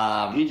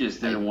 He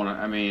just didn't want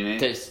to. I mean,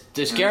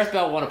 does Gareth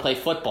Bale want to play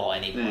football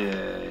anymore?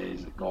 Yeah,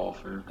 he's a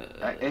golfer.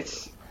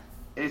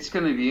 It's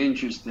going to be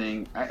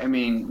interesting. I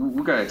mean,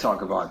 we got to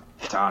talk about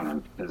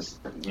Tottenham because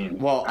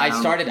I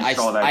started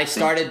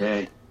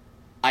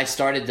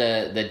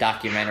the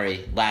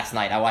documentary last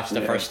night. I watched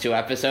the first two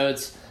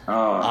episodes.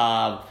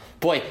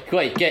 Boy,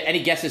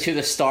 any guesses who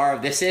the star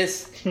of this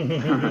is?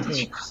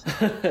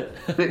 The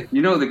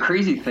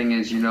crazy thing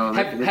is,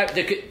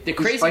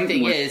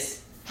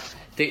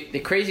 the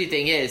crazy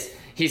thing is,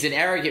 he's an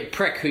arrogant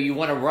prick who you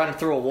want to run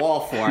through a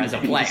wall for as a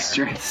player.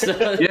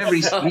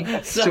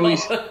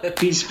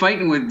 He's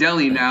fighting with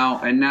Delhi now,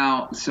 and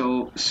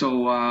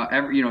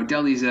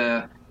Delhi's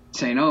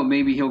saying, oh,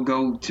 maybe he'll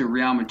go to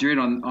Real Madrid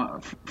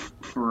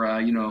for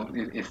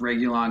if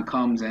Reguilon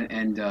comes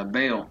and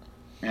Bale.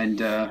 And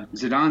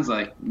Zidane's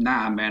like,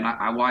 nah, man,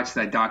 I watched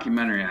that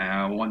documentary.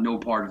 I want no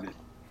part of it.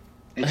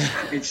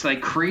 It's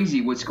like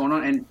crazy what's going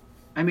on. And,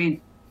 I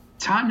mean,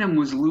 Tottenham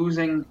was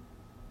losing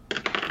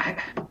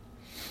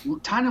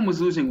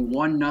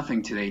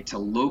 1-0 today to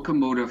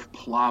Lokomotiv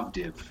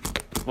Plovdiv.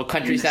 What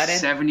country is that in?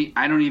 70.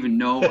 I don't even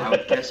know. I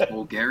would guess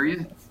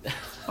Bulgaria.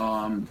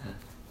 I'm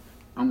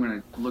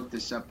going to look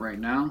this up right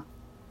now.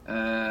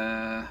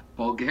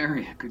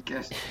 Bulgaria. Good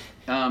guess.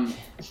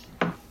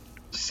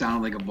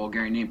 Sounded like a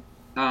Bulgarian name.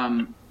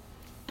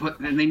 But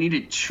then they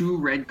needed 2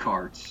 red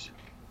cards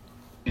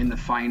in the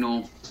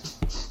final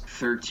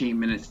 13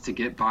 minutes to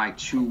get by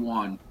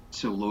 2-1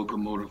 to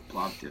Lokomotiv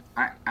Plovdiv.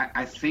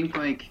 I think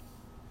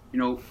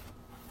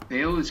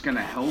Bale is going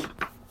to help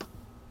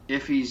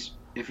if he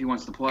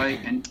wants to play,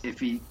 and if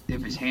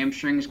his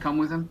hamstrings come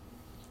with him.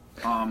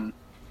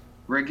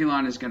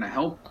 Reguilon is going to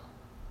help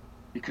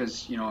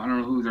because I don't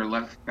know who their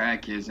left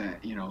back is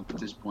at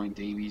this point,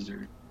 Davies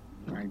or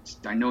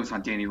I know it's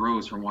not Danny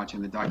Rose from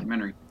watching the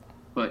documentary,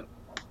 but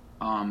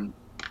I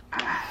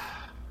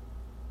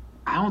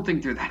don't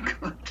think they're that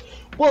good.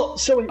 Well,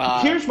 so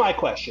here's my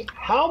question.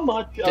 How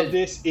much of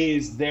this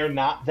is they're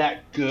not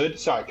that good?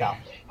 Sorry, Kyle.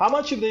 How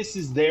much of this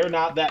is they're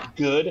not that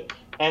good?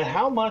 And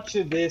how much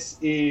of this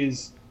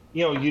is,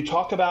 you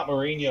talk about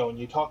Mourinho and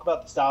you talk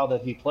about the style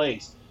that he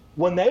plays.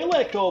 When they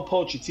let go of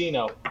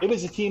Pochettino, it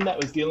was a team that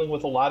was dealing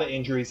with a lot of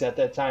injuries at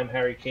that time.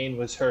 Harry Kane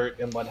was hurt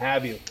and what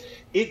have you.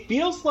 It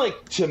feels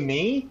like, to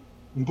me,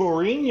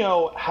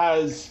 Mourinho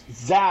has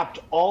zapped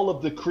all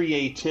of the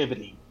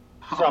creativity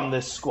from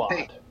this squad.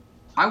 Hey,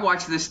 I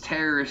watched this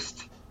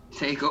terrorist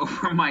take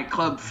over my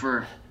club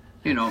for,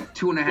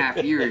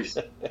 2.5 years.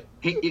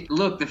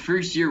 Look, the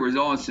first year was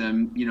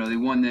awesome. They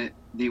won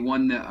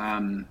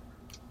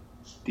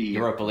the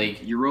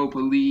Europa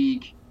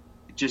League.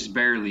 Just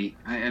barely,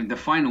 and the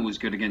final was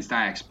good against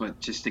Ajax, but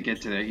just to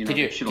get to that, did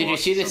you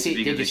see the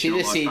scene? Did you see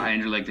the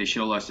scene? Like they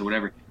should have lost or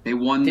whatever. They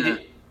won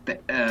the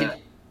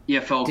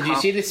EFL Cup. Did you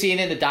see the scene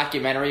in the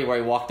documentary where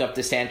he walked up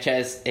to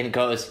Sanchez and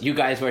goes, "You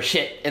guys were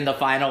shit in the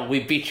final. We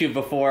beat you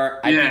before.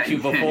 I beat you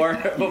before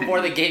before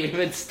the game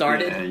even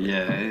started."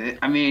 Yeah.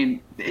 I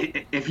mean,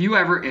 if you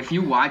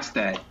watch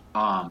that,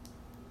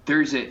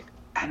 there's I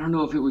don't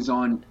know if it was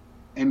on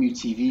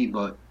MUTV,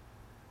 but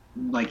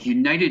like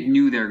United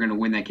knew they were going to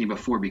win that game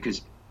before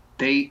because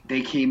they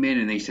came in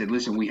and they said,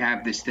 listen, we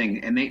have this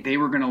thing. And they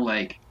were going to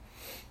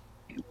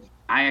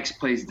Ajax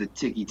plays the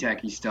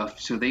ticky-tacky stuff.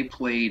 So they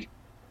played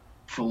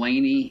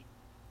Fellaini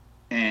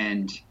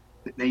and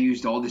they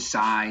used all the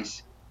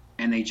size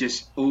and they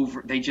just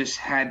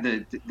had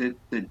the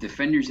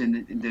defenders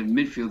and the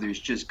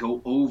midfielders just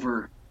go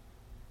over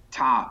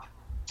top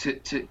to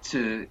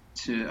the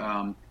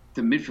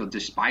midfield,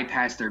 just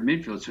bypass their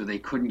midfield so they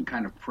couldn't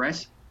kind of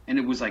press. And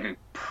it was like a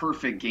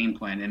perfect game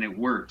plan, and it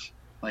worked.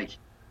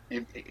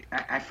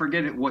 I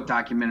forget what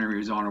documentary it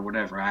was on or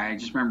whatever. I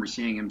just remember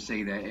seeing him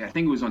say that. I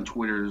think it was on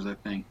Twitter or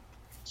thing.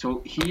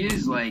 So he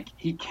is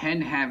he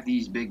can have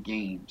these big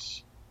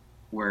games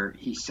where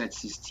he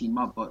sets his team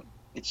up, but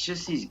it's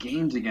just these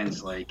games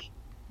against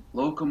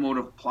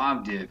Lokomotiv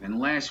Plovdiv. And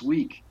last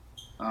week,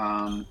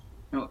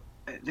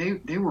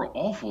 they were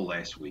awful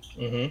last week.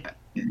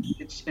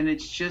 Mm-hmm.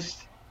 It's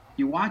just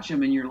you watch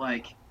them and you're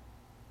like,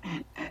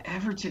 man,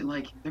 Everton,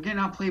 they're getting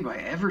outplayed by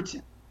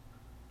Everton.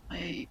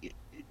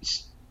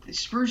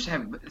 Spurs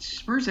have.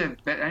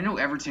 I know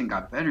Everton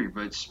got better,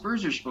 but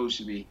Spurs are supposed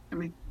to be. I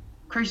mean,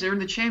 Christ, they're in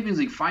the Champions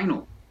League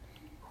final,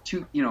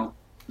 a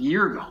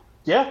year ago.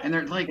 Yeah. And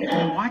they're you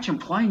watch him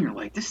play, and you're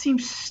like, this team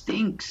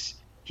stinks.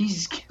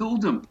 He's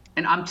killed them,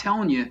 and I'm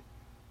telling you,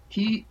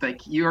 you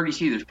already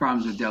see there's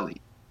problems with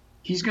Delhi.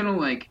 He's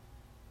gonna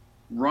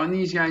run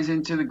these guys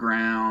into the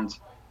ground.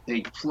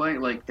 They play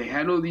they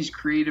had all these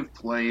creative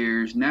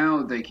players.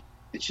 Now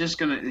it's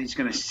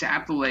gonna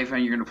sap the life out.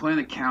 You're gonna play on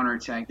the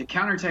counterattack. The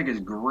counterattack is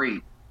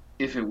great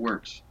if it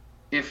works.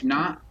 If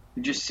not,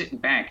 you're just sitting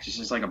back,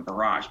 just like a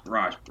barrage.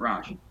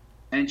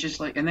 And it's just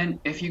and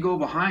then if you go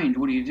behind,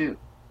 what do?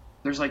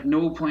 There's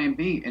no plan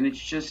B, and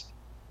it's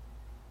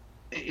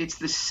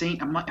the same.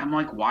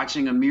 I'm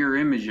watching a mirror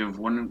image of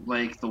one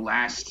the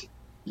last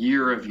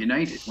year of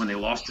United when they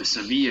lost to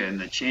Sevilla in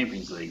the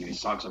Champions League. And he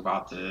talks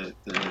about the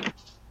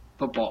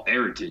football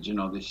heritage and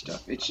all this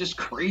stuff. It's just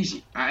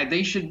crazy.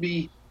 They should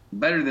be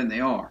better than they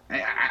are.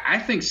 I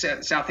think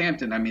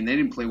Southampton, they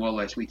didn't play well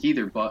last week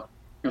either, but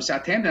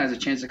Southampton has a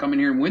chance to come in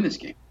here and win this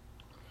game.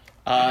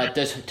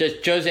 Does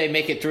Jose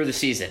make it through the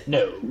season?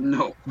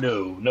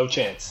 No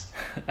chance.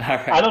 All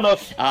right. I don't know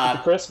if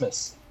it's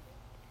Christmas.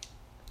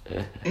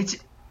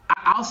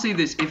 I'll say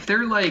this. If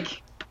they're in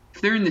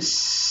the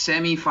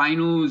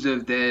semifinals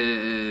of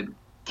the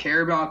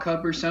Carabao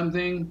Cup or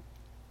something,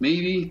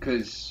 maybe,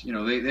 because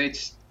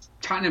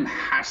Tottenham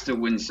has to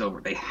win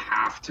silver. They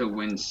have to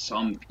win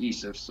some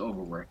piece of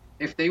silverware.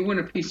 If they win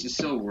a piece of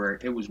silverware,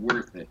 it was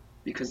worth it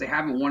because they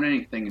haven't won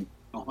anything in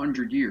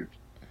 100 years.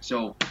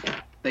 So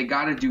they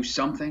got to do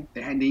something.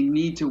 They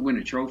need to win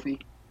a trophy.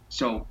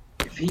 So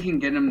if he can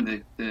get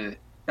them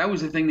that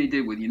was the thing they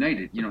did with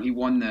United. He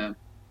won the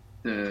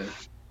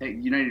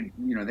United.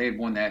 They had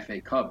won the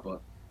FA Cup,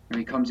 but when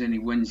he comes in, he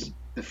wins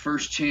the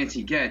first chance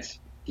he gets.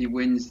 He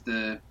wins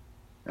the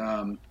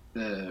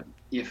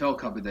EFL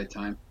Cup at that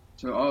time.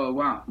 So, oh,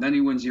 wow. Then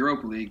he wins the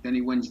Europa League. Then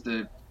he wins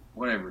the,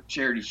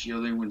 Charity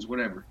Shield. Then he wins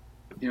whatever.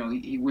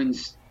 He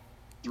wins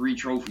 3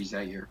 trophies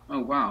that year. Oh,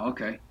 wow.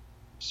 Okay.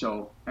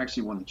 So,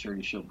 actually won the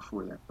Charity Shield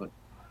before that. But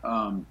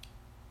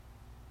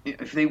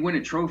if they win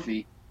a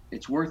trophy,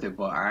 it's worth it.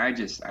 But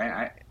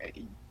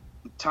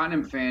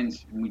Tottenham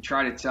fans, we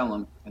try to tell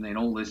them, and they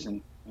don't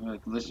listen. They're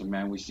like, listen,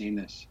 man, we've seen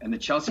this. And the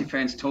Chelsea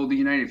fans told the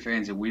United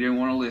fans that we didn't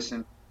want to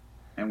listen.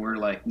 And we're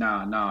like,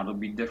 nah, it'll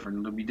be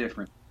different.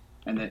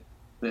 And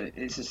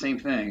it's the same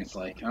thing. It's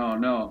oh,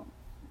 no.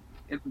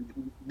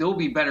 They'll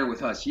be better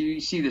with us.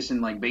 You see this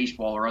in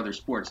baseball or other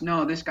sports.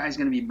 No, this guy's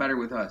going to be better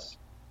with us.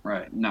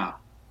 Right. Nah,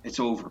 it's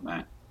over,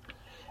 man.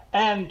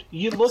 And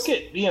you look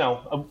at,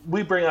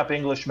 we bring up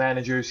English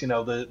managers,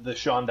 the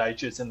Sean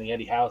Dyches and the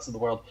Eddie Howe's of the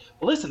world.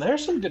 But listen,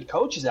 there's some good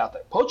coaches out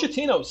there.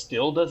 Pochettino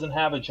still doesn't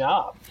have a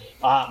job.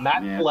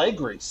 Matt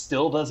Allegri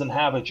still doesn't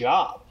have a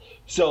job.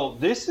 So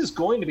this is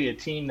going to be a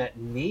team that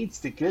needs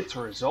to get to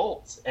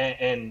results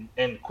and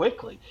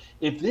quickly.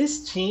 If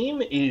this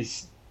team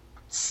is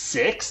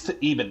sixth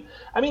even,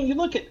 I mean, you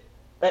look at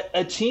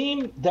a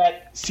team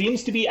that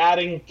seems to be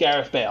adding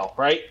Gareth Bale,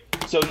 right?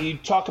 So you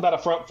talk about a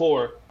front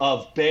four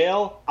of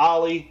Bale,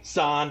 Ali,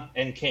 Son,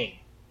 and Kane.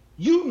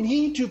 You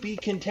need to be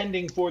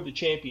contending for the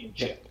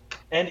championship.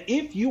 And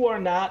if you are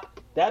not,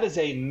 that is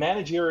a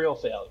managerial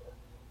failure.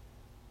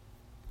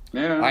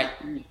 Yeah. All right,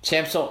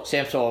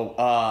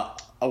 Samsel,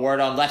 a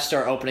word on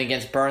Leicester opening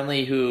against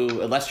Burnley, who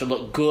Leicester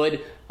looked good in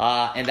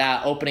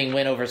that opening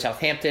win over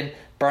Southampton.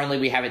 Burnley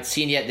we haven't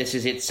seen yet. This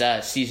is its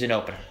season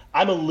opener.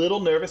 I'm a little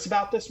nervous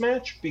about this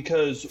match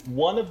because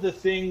one of the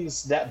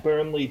things that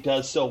Burnley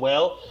does so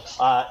well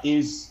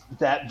is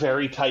that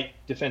very tight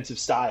defensive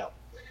style.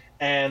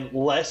 And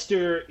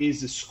Leicester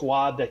is a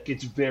squad that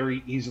gets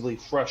very easily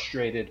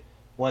frustrated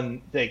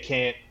when they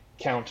can't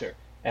counter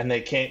and they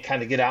can't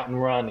kind of get out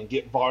and run and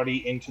get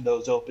Vardy into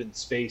those open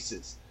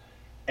spaces.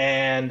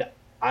 And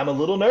I'm a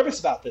little nervous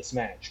about this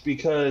match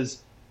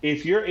because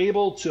if you're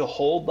able to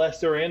hold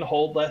Leicester in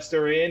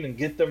and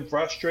get them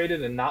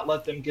frustrated and not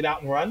let them get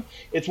out and run,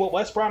 it's what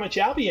West Bromwich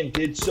Albion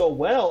did so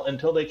well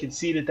until they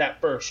conceded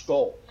that first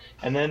goal.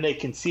 And then they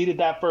conceded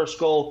that first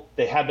goal,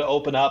 they had to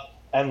open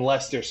up, and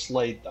Leicester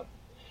slayed them.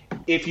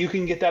 If you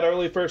can get that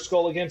early first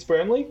goal against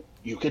Burnley,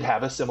 you could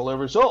have a similar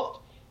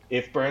result.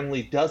 If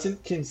Burnley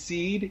doesn't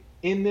concede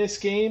in this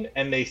game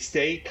and they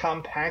stay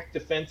compact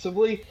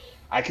defensively,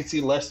 I could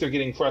see Leicester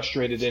getting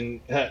frustrated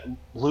and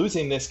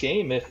losing this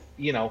game if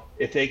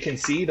they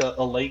concede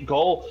a late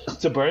goal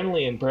to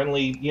Burnley and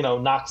Burnley,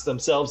 knocks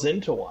themselves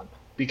into one.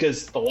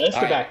 Because the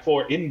Leicester back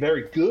four isn't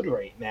very good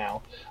right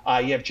now.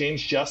 You have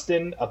James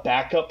Justin, a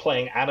backup,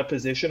 playing out of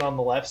position on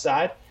the left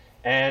side.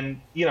 And,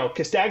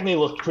 Castagni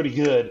looked pretty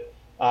good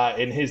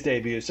in his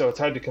debut, so it's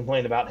hard to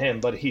complain about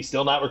him. But he's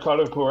still not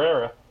Ricardo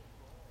Pereira.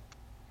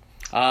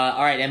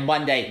 All right, and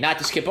Monday, not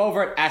to skip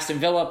over it, Aston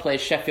Villa plays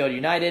Sheffield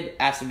United.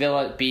 Aston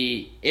Villa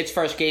be its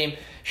first game.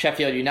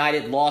 Sheffield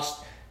United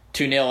lost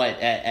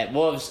 2-0 at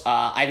Wolves.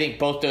 I think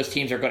both those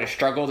teams are going to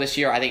struggle this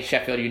year. I think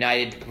Sheffield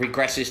United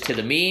regresses to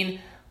the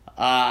mean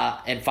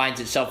and finds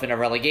itself in a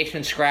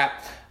relegation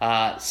scrap.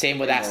 Same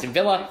with Aston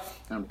Villa.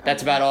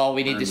 That's about all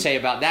we need to say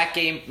about that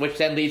game, which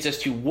then leads us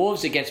to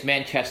Wolves against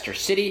Manchester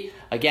City.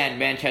 Again,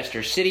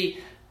 Manchester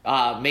City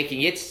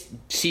making its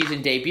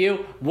season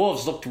debut.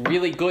 Wolves looked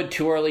really good.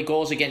 2 early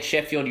goals against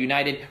Sheffield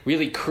United.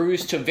 Really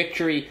cruised to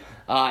victory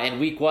in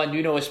Week 1.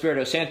 Nuno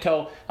Espirito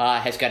Santo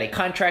has got a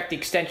contract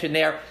extension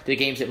there. The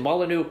game's at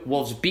Molineux.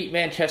 Wolves beat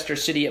Manchester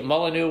City at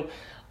Molineux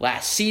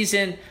last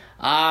season.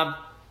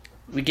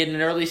 We get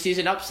an early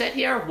season upset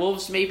here.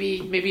 Wolves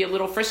maybe a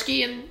little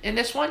frisky in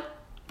this one.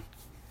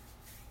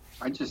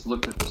 I just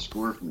looked at the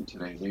score from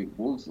today.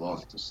 Wolves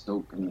lost to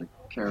Stoke in the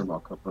Carabao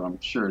Cup, but I'm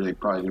sure they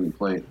probably didn't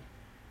play.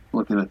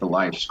 Looking at the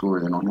live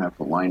score, they don't have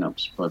the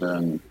lineups. But,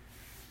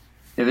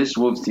 this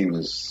Wolves team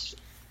is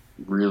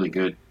really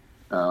good.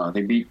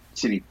 They beat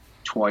City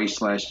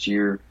twice last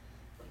year.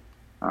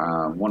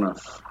 One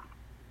of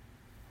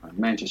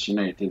Manchester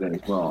United did that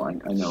as well,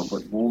 I know.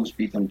 But Wolves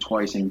beat them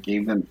twice and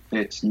gave them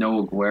fits.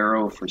 No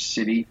Aguero for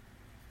City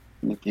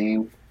in the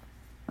game.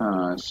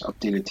 It's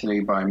updated today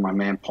by my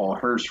man Paul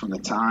Hurst from the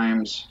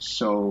Times.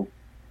 So,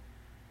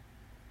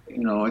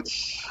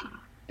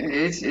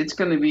 it's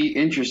going to be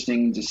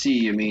interesting to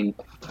see. I mean,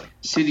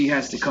 City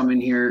has to come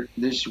in here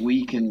this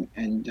week and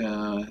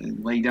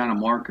lay down a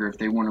marker if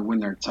they want to win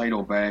their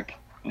title back.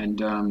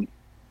 And I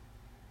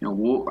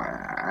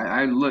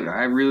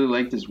really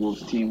like this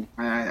Wolves team.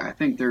 I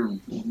think they're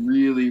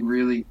really,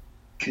 really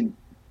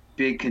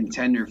big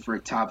contender for a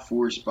top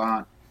 4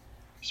 spot,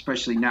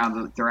 especially now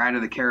that they're out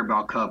of the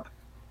Carabao Cup,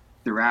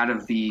 they're out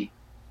of the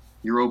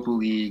Europa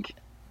League,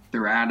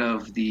 they're out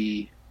of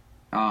the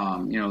they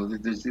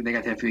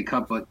got the FA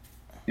Cup, but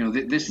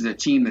this is a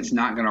team that's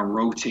not going to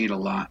rotate a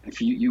lot.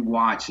 If you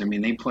watch, I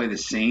mean, they play the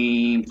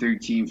same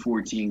 13,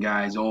 14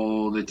 guys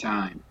all the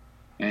time,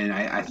 and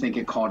I think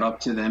it caught up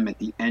to them at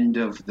the end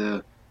of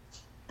the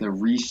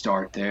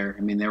restart there.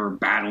 I mean, they were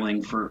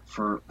battling for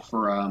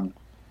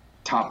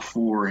top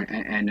 4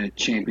 and the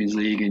Champions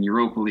League and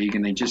Europa League,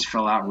 and they just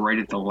fell out right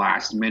at the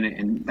last minute,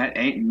 and that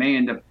may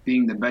end up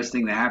being the best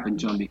thing that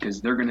happened to them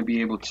because they're going to be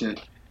able to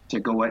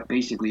go at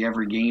basically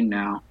every game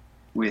now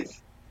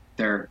with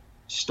their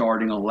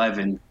starting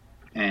 11,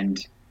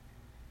 and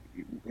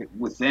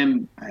with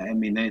them, I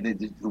mean,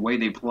 the way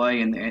they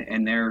play and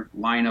their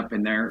lineup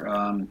and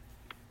their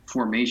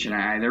formation,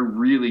 they're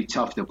really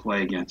tough to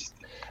play against.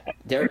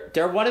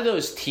 They're one of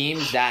those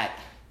teams that,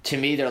 to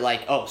me, they're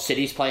like, oh,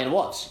 City's playing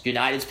Wolves,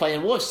 United's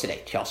playing Wolves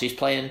today, Chelsea's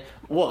playing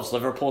Wolves,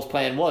 Liverpool's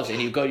playing Wolves, and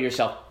you go to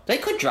yourself, they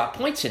could drop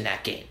points in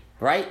that game.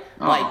 Right,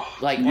 on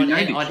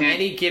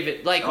any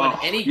given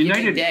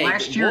day,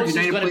 last year, Wolves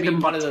United is going to played be them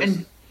one of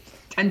those.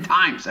 10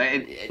 times.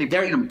 They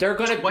played them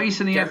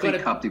twice in the FA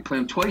Cup. They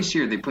played them twice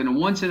here. They played them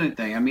once in a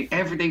thing. I mean,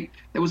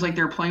 it was like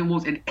they were playing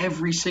Wolves, and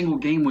every single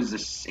game was the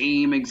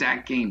same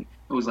exact game.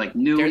 It was like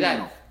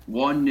 0-0,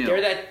 1-0.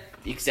 They're that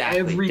exactly.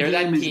 Every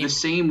game is the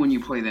same when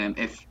you play them.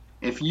 If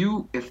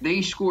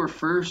they score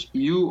first,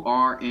 you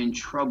are in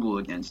trouble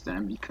against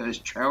them because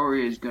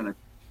Traore is going to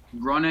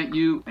run at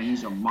you, and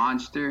he's a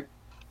monster,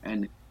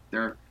 and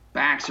their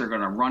backs are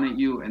going to run at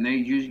you, and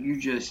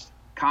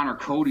Connor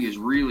Cody is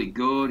really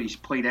good. He's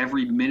played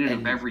every minute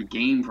of every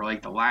game for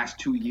like the last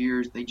 2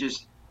 years. They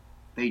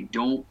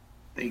don't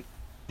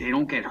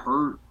get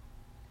hurt.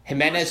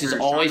 Jimenez is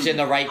always in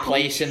the right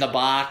place in the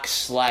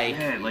box.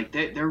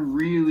 They're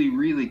really,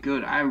 really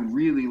good. I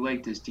really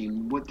like this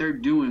team. What they're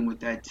doing with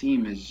that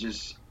team is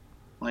just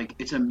like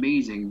it's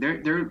amazing.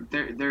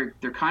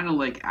 They're kind of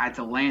like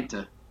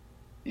Atalanta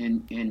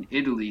in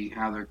Italy,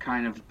 how they're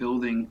kind of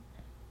building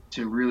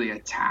to really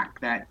attack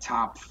that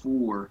top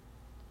four.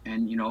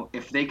 And,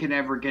 if they could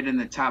ever get in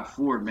the top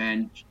four,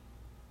 man,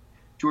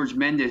 George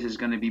Mendes is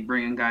going to be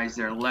bringing guys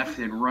there left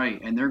and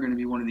right, and they're going to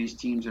be one of these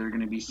teams that are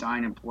going to be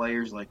signing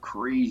players like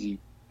crazy.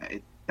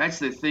 That's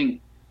the thing.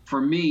 For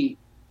me,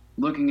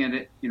 looking at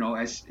it,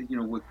 as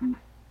with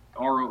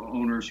our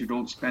owners who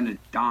don't spend a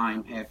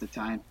dime half the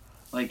time,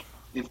 like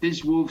if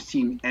this Wolves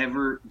team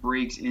ever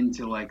breaks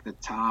into like the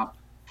top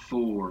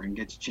four and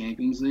gets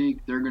Champions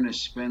League, they're going to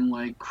spend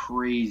like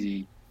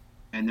crazy,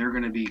 and they're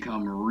going to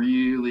become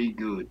really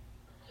good.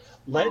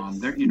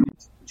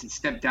 To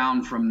step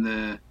down from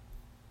the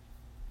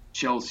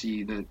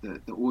Chelsea, the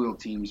oil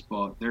teams,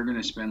 but they're going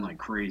to spend like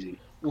crazy.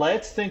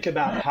 Let's think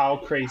about how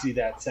crazy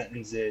that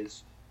sentence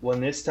is when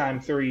this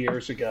time 3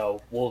 years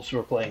ago, Wolves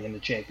were playing in the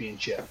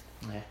championship.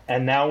 Yeah.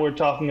 And now we're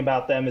talking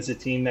about them as a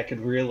team that could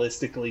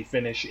realistically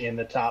finish in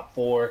the top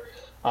four.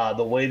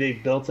 The way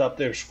they've built up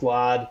their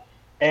squad,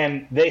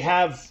 and they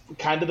have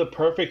kind of the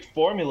perfect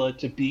formula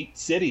to beat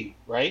City,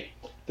 right?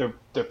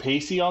 They're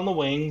pacey on the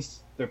wings.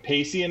 They're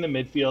pacey in the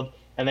midfield,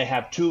 and they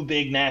have two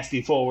big,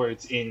 nasty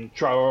forwards in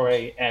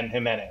Traore and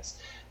Jimenez.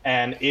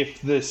 And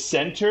if the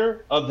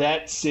center of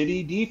that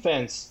City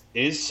defense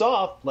is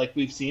soft, like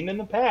we've seen in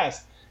the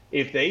past,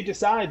 if they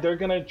decide they're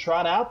going to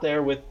trot out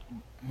there with,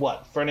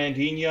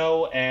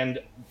 Fernandinho and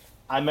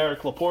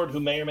Aymeric Laporte, who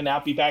may or may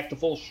not be back to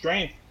full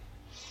strength,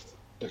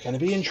 they're going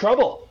to be in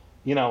trouble.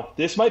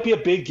 This might be a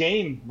big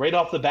game right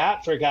off the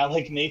bat for a guy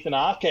like Nathan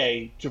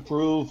Ake to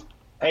prove,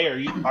 hey,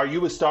 are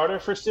you a starter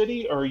for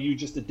City, or are you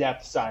just a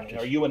depth signing?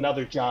 Are you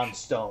another John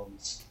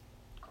Stones?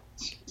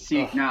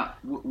 See, now,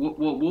 what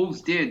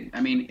Wolves did,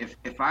 I mean,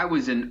 if I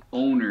was an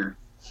owner,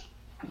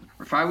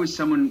 or if I was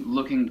someone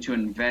looking to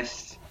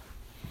invest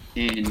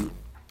in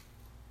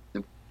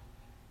the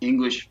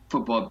English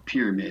football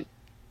pyramid,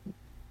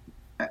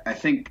 I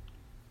think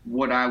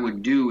what I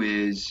would do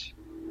is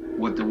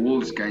what the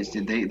Wolves guys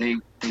did. They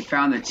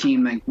found a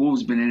team, like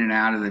Wolves been in and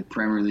out of the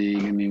Premier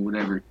League, I mean,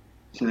 whatever.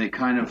 So they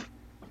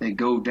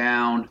go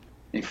down,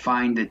 they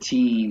find a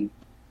team,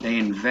 they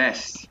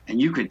invest, and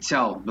you could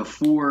tell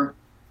before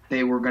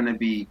they were going to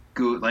be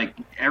good. Like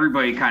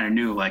everybody kind of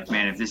knew, like,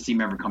 man, if this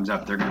team ever comes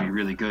up, they're going to be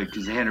really good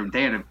because they had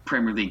a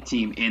Premier League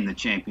team in the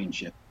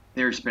Championship.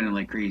 They were spending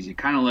like crazy,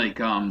 kind of like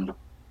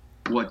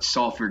what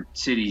Salford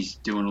City's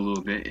doing a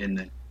little bit in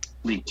the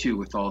League Two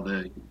with all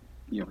the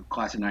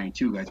class of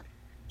 '92 guys.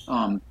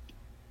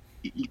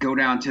 You go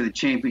down to the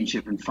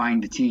Championship and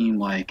find a team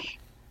like,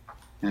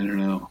 I don't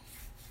know,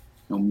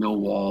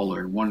 Millwall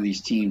or one of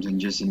these teams, and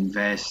just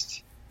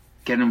invest,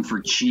 get them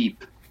for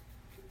cheap,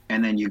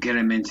 and then you get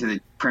them into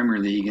the Premier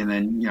League, and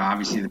then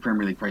obviously the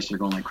Premier League prices are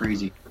going like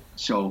crazy.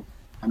 So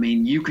I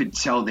mean, you could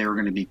tell they were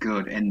going to be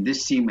good, and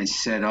this team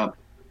is set up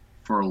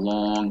for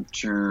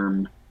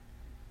long-term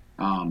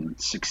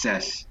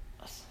success,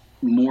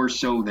 more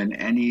so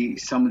than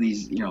some of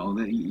these.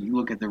 You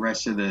look at the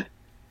rest of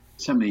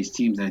some of these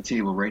teams at the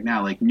table right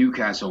now, like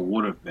Newcastle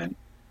would have been,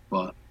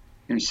 but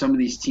some of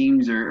these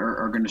teams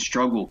are going to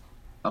struggle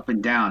up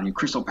and down.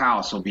 Crystal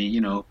Palace will be,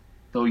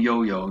 they'll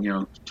yo-yo,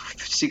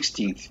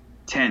 16th,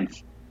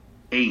 10th,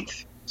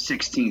 8th,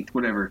 16th,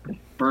 whatever.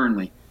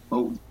 Burnley.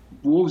 Well,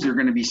 Wolves are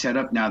going to be set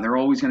up now. They're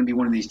always going to be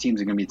one of these teams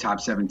that are going to be a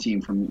top 7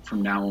 team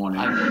from now on.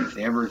 And if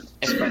they ever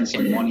spend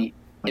some money,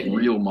 like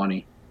real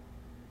money.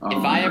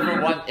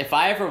 If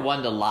I ever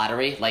won the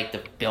lottery, like the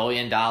 $1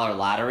 billion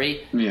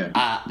lottery,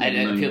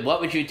 and what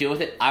would you do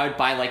with it? I would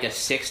buy like a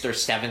 6th or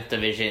 7th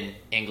division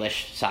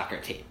English soccer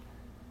team,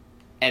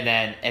 and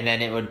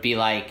then it would be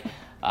like,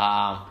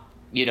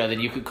 then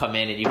you could come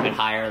in and you could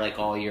hire like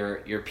all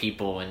your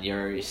people and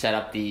you set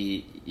up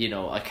the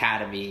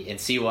academy and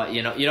see what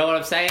you know what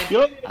I'm saying. You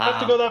don't have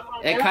to go that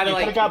far. You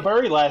could have got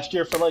Bury last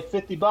year for like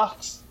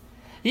 $50.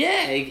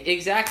 Yeah,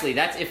 exactly.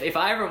 That's if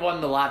I ever won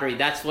the lottery,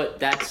 that's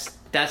what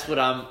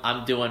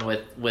I'm doing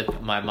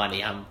with my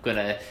money. I'm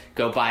gonna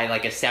go buy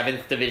like a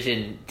 7th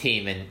division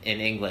team in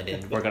England,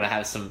 and we're gonna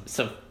have some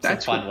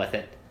fun with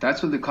it.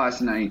 That's what the class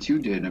of '92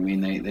 did. I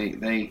mean,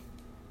 they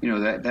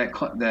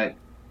that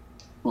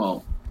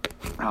well,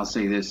 I'll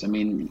say this. I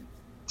mean,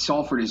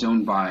 Salford is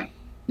owned by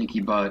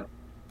Nicky Butt,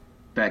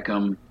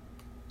 Beckham,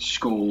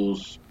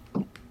 Scholes,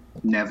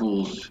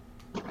 Neville's,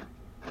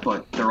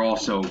 but they're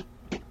also,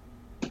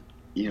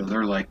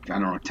 they're like, I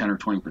don't know, 10 or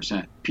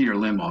 20%. Peter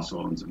Lim also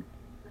owns them.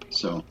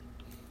 So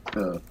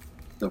the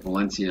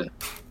Valencia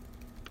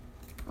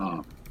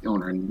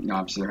owner, and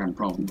obviously they're having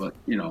problems, but,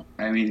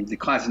 the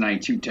class of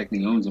 92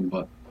 technically owns them,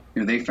 but,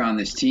 they found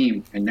this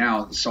team, and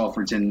now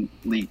Salford's in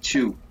League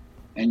Two.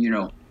 And,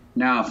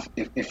 now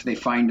if they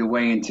find a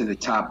way into the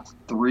top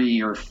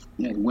three or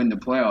win the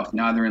playoff,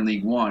 now they're in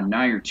League One.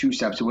 Now you're 2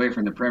 steps away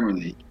from the Premier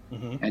League.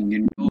 Mm-hmm.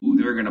 And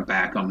they're going to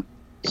back them.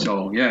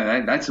 So,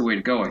 yeah, that's the way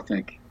to go, I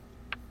think.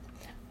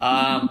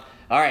 All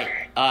right.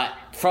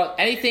 For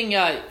anything,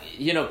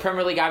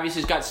 Premier League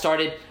obviously has got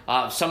started.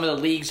 Some of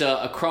the leagues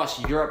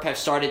across Europe have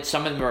started.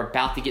 Some of them are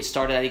about to get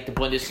started. I think the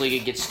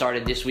Bundesliga gets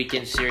started this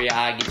weekend. Serie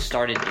A gets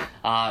started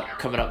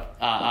coming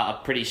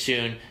up pretty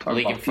soon. The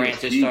league in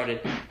France has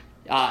started.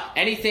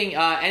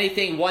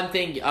 One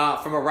thing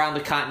from around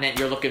the continent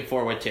you're looking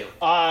forward to?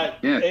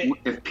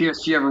 If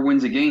PSG ever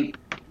wins a game.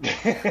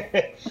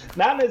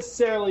 Not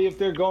necessarily if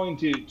they're going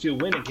to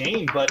win a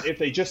game, but if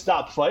they just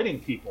stop fighting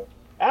people.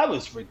 That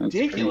was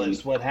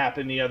ridiculous what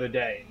happened the other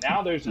day.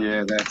 Now there's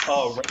a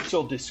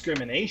racial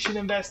discrimination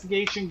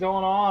investigation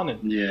going on,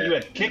 and you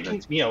had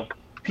kicking,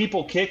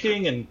 people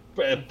kicking, and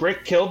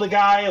Brick killed a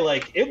guy.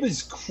 Like, it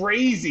was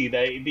crazy,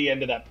 the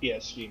end of that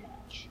PSG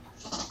match.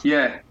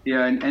 Yeah,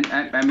 and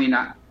I mean,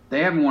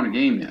 they haven't won a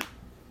game yet.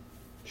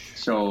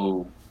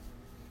 So,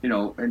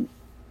 and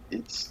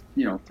it's,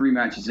 3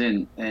 matches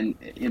in, and,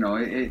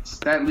 it's,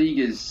 that league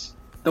is,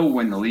 they'll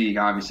win the league,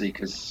 obviously,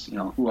 because,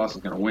 who else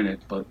is going to win it,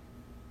 but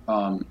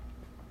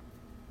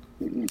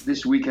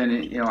this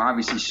weekend,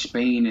 obviously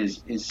Spain is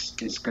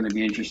going to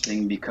be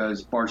interesting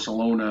because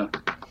Barcelona,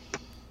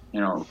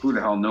 who the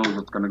hell knows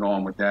what's going to go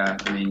on with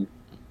that. I mean,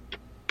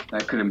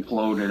 that could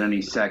implode at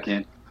any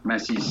second.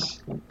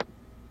 Messi's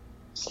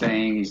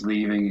staying, he's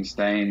leaving, he's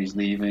staying, he's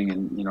leaving,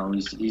 and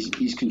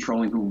he's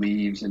controlling who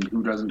leaves and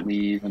who doesn't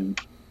leave. And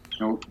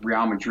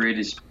Real Madrid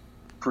is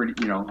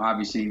pretty,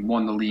 obviously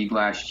won the league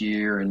last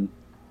year, and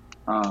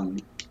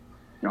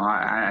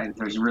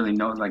there's really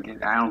no, I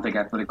don't think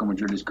Atletico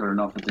Madrid is good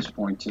enough at this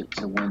point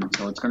to win.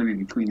 So it's going to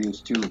be between those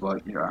two.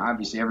 But,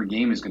 obviously every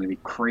game is going to be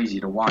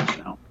crazy to watch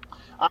now.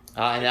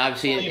 And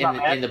obviously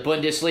in the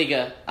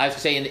Bundesliga, I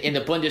was going to say in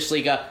the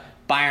Bundesliga,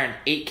 Bayern,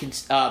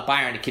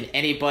 can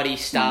anybody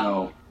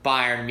stop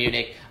Bayern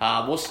Munich?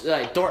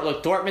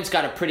 Dortmund's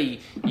got a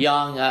pretty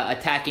young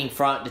attacking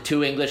front. The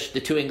two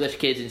English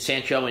kids in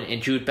Sancho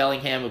and Jude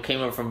Bellingham, who came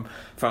over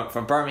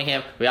from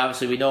Birmingham.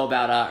 We know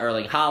about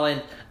Erling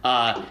Haaland,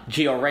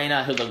 Gio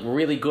Reyna, who looked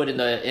really good in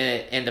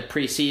the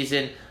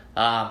preseason.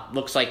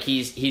 Looks like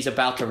he's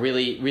about to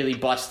really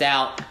bust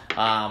out.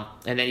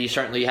 And then you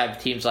certainly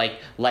have teams like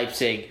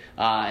Leipzig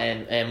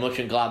and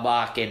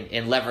Mönchengladbach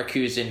and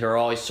Leverkusen, who are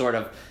always sort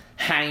of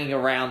hanging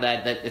around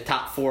the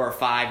top 4 or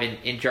 5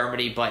 in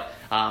Germany. But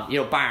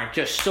Bayern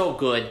just so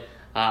good.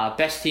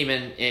 Best team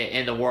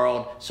in the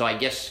world. So I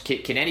guess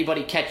can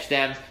anybody catch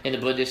them in the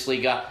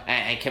Bundesliga,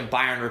 and can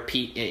Bayern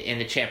repeat in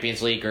the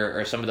Champions League,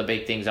 or some of the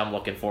big things I'm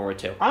looking forward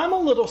to? I'm a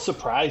little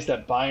surprised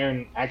that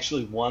Bayern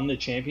actually won the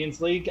Champions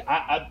League.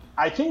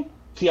 I think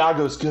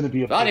Thiago's going to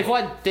be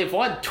they've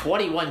won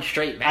 21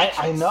 straight matches.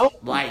 I know,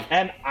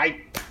 and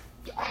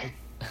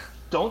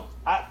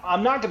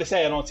I'm not going to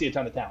say I don't see a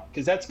ton of talent,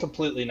 because that's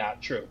completely not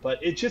true. But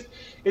it's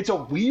a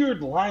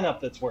weird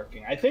lineup that's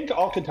working. I think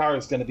Alcantara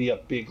is going to be a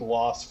big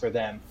loss for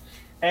them.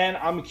 And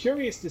I'm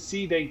curious to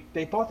see,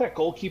 they bought that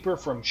goalkeeper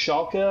from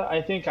Schalke,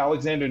 I think,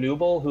 Alexander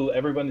Nubel, who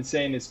everyone is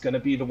saying is going to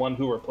be the one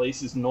who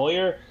replaces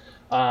Neuer.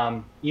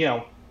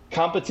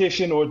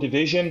 Competition or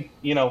division,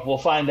 we'll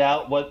find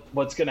out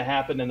what's going to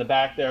happen in the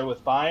back there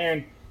with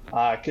Bayern,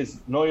 because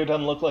Neuer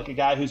doesn't look like a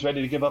guy who's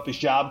ready to give up his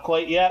job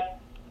quite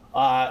yet.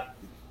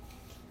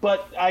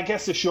 But I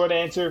guess the short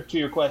answer to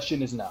your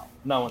question is no.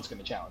 No one's going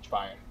to challenge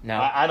Bayern. No.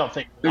 I don't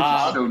think. They're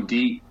just so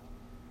deep.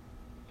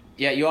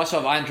 Yeah, you also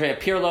have Andrea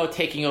Pirlo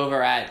taking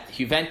over at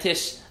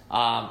Juventus.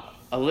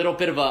 A little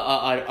bit of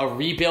a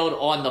rebuild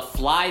on the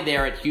fly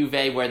there at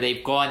Juve, where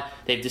they've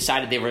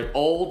decided they were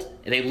old.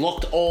 They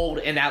looked old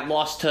in that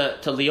loss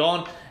to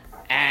Lyon.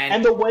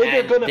 And the way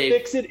they're going to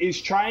fix it is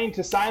trying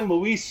to sign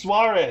Luis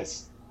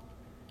Suarez.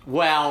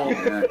 Well,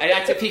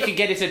 that's if he can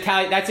get his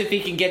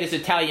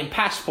Italian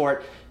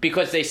passport,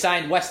 because they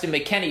signed Weston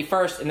McKennie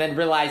first and then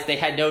realized they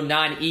had no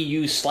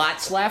non-EU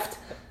slots left.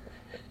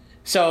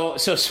 So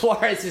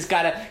Suarez has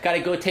got to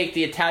go take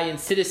the Italian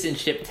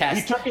citizenship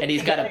test, and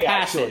he's got to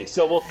pass it.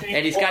 So we'll see.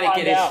 And he's got to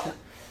get his.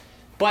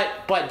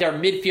 But their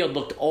midfield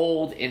looked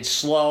old and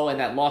slow in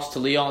that loss to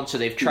Lyon, so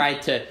they've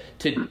tried to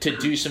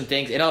do some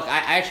things. And look,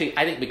 I think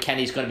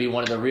McKennie's going to be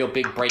one of the real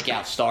big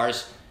breakout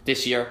stars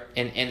this year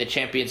in the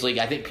Champions League.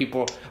 I think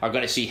people are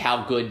going to see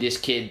how good this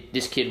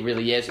kid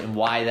really is, and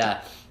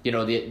why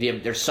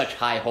there's such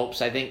high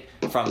hopes, I think,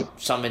 from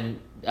some in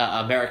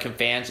American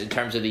fans in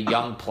terms of the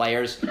young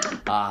players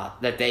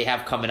that they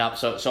have coming up.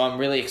 So I'm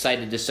really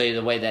excited to see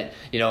the way that,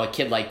 a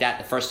kid like that,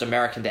 the first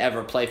American to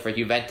ever play for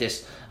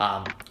Juventus,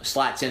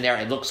 slots in there.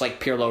 It looks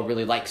like Pirlo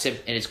really likes him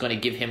and is going to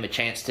give him a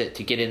chance to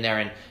get in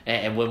there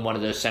and win one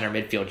of those center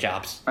midfield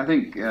jobs. I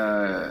think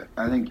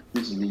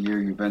this is the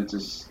year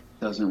Juventus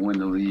doesn't win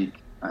the league.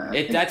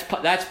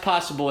 That's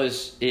possible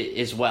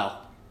as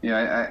well.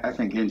 Yeah, I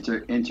think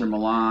Inter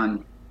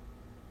Milan.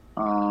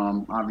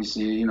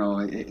 Obviously,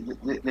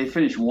 they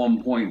finished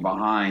 1 point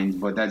behind,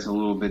 but that's a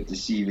little bit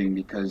deceiving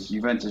because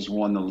Juventus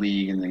won the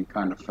league and then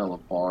kind of fell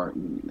apart.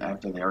 And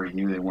after they already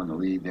knew they won the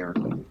league, they were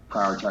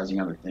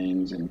prioritizing other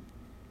things. And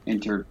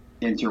Inter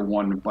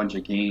won a bunch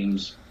of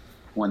games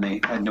when they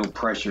had no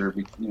pressure,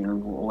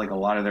 like a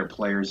lot of their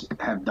players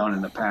have done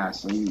in the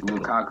past. I mean,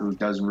 Lukaku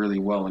does really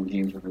well in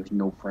games where there's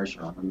no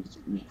pressure on him.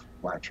 He's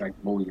flat track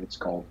bully, it's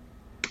called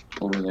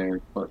over there.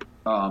 But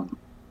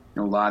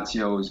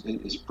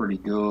Lazio is pretty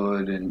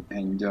good,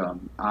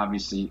 and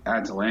obviously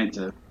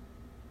Atalanta.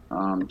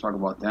 Talk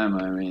about them.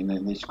 I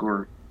mean, they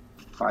score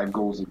 5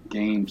 goals a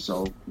game,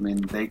 so I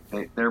mean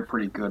they're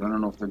pretty good. I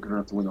don't know if they're good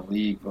enough to win the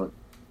league, but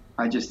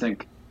I just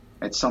think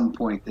at some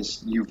point this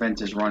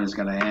Juventus run is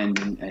going to end,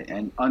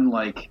 and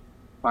unlike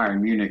Bayern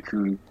Munich,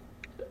 who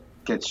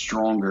gets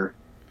stronger,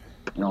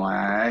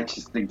 I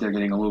just think they're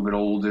getting a little bit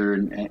older,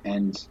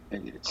 and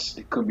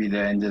it could be the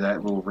end of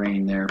that little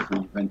reign there for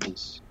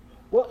Juventus.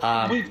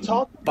 Well, we've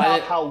talked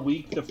about how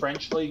weak the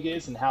French league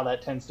is and how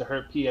that tends to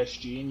hurt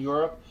PSG in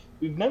Europe.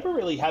 We've never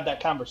really had that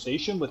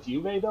conversation with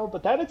Juve, though,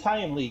 but that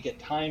Italian league at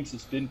times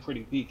has been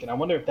pretty weak, and I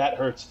wonder if that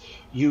hurts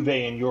Juve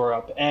in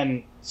Europe.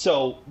 And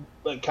so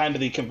kind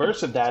of the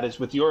converse of that is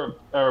with Europe,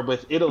 or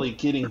with Italy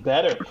getting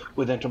better,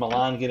 with Inter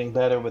Milan getting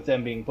better, with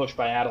them being pushed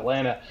by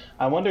Atalanta.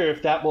 I wonder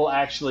if that will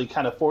actually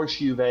kind of force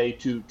Juve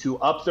to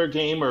up their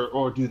game,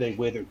 or do they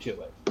wither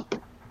to it?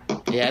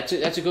 Yeah,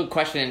 that's a good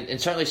question, and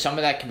certainly some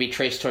of that can be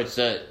traced towards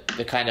the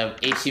kind of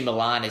AC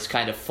Milan has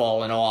kind of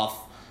fallen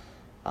off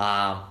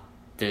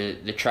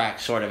the track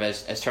sort of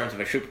as terms of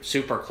a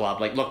super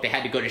club. Like, look, they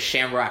had to go to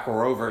Shamrock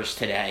Rovers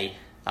today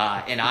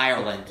in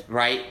Ireland,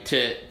 right,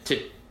 to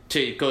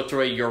go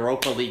through a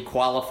Europa League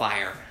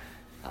qualifier.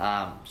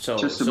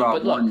 Just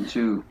about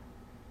 1-2.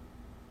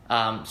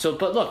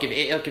 But look,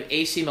 if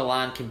AC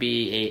Milan can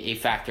be a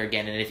factor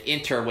again, and if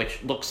Inter,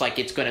 which looks like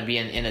it's going to be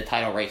in the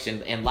title race,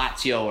 and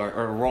Lazio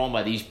or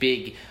Roma, these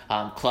big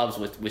clubs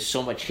with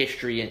so much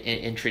history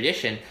and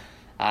tradition,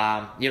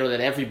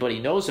 that everybody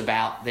knows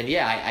about, then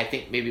I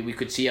think maybe we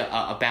could see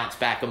a bounce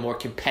back, a more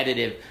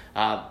competitive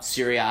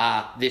Serie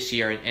A this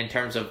year in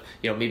terms of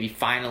maybe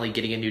finally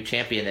getting a new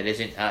champion that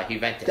isn't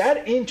Juventus.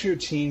 That Inter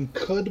team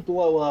could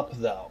blow up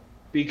though,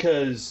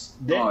 because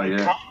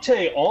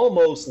Conte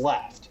almost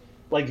left.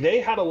 Like, they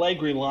had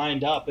Allegri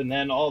lined up, and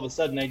then all of a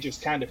sudden they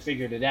just kind of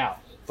figured it out.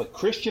 But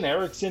Christian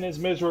Eriksen is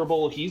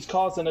miserable. He's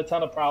causing a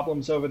ton of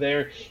problems over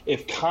there.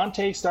 If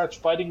Conte starts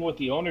fighting with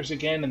the owners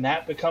again and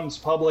that becomes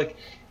public,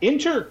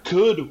 Inter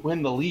could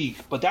win the league,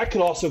 but that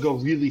could also go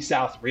really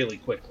south really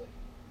quickly.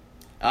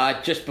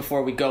 Just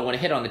before we go, I want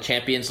to hit on the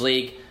Champions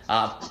League.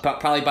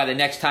 Probably by the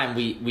next time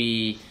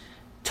we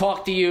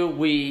talk to you,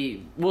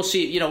 we'll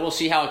see. We'll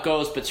see how it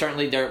goes. But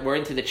certainly, we're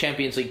into the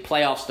Champions League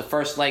playoffs. The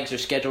first legs are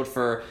scheduled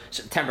for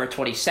September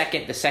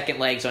 22nd. The second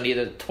legs on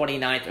either the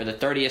 29th or the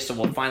 30th. So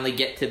we'll finally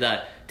get to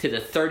the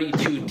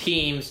 32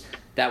 teams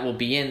that will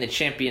be in the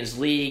Champions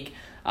League.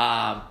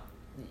 I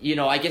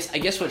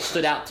guess what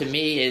stood out to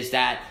me is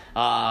that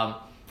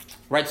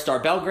Red Star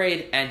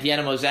Belgrade and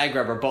Dinamo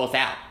Zagreb are both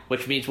out,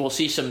 which means we'll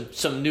see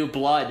some new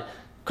blood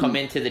come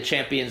into the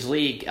Champions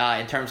League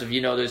in terms of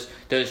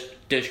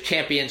there's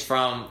champions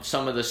from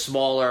some of the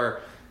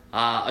smaller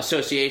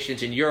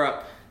associations in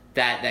Europe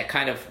that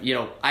kind of,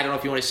 I don't know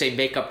if you want to say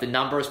make up the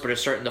numbers, but are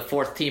certain the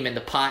fourth team in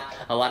the pot.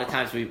 A lot of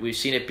times we've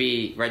seen it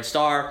be Red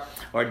Star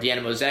or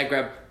Dinamo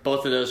Zagreb.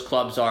 Both of those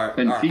clubs are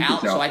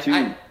out.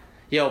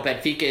 So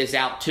Benfica is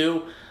out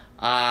too,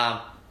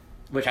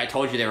 which I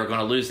told you they were going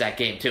to lose that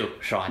game too,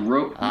 Sean.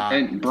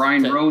 And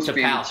Brian Rose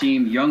favorite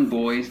team, Young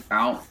Boys,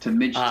 out to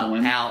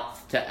Midtjylland.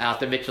 Out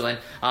to Midtjylland.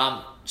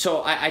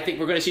 So I think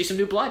we're going to see some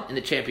new blood in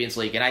the Champions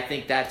League, and I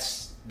think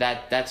that's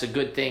a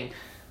good thing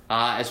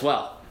as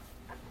well.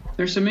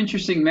 There's some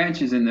interesting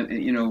matches in the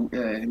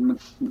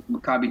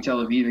Maccabi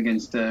Tel Aviv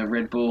against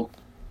Red Bull.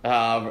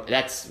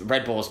 That's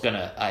Red Bull's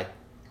gonna.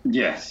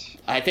 Yes,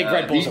 I think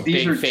Red Bull's a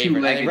big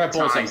favorite. I think Red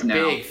Bull's a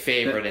big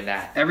favorite in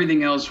that.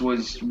 Everything else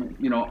was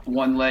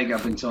one leg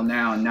up until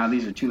now, and now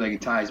these are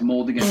two-legged ties.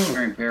 Mold against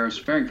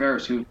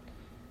Ferencváros, who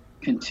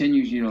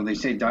continues. They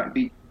say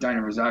beat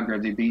Dinamo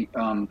Zagreb. They beat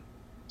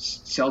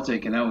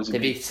Celtic, and that was they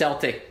beat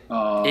Celtic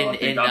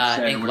in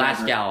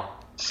Glasgow.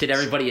 Did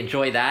everybody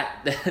enjoy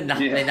that?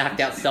 They knocked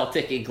out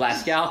Celtic in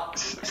Glasgow.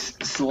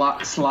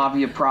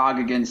 Slavia Prague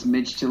against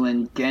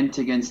Midtjylland. Ghent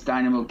against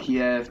Dynamo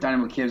Kiev.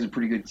 Dynamo Kiev is a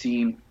pretty good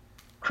team.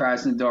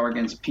 Krasnodar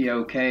against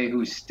POK,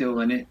 who's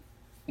still in it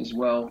as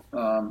well.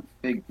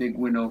 Big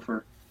win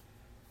over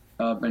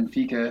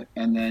Benfica,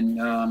 and then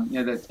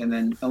and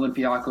then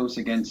Olympiacos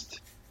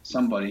against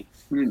somebody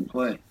who didn't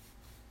play.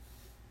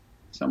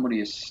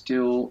 Somebody is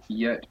still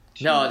yet.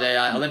 No, the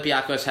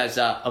Olympiacos has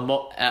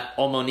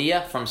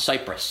Omonia from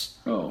Cyprus.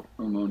 Oh,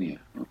 Omonia.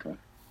 Okay.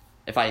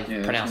 If I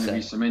pronounce that.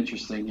 Be some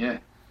interesting, yeah.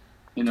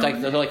 You know,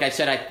 like I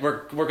said,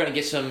 we're going to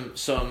get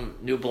some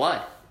new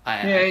blood.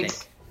 I think.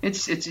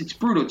 It's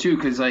brutal too,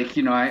 because like,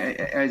 you know,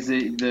 as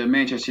the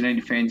Manchester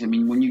United fans, I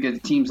mean, when you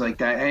get teams like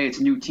that, hey, it's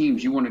new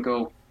teams. You want to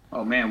go.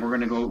 Oh man, we're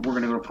gonna go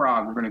to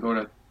Prague. We're gonna go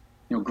to,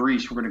 you know,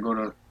 Greece. We're gonna go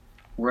to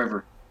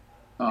wherever,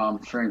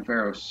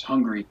 Ferencváros,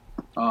 Hungary,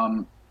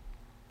 you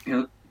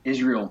know,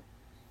 Israel.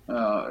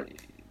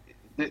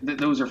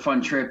 Those are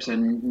fun trips,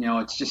 and you know,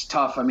 it's just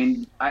tough. I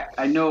mean,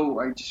 I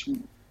know.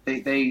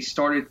 They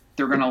started.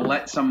 They're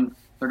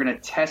gonna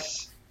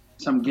test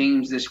some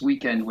games this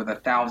weekend with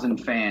 1,000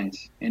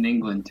 fans in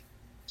England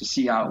to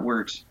see how it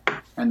works,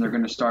 and they're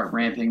going to start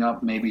ramping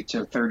up maybe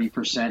to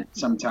 30%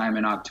 sometime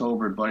in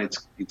October. But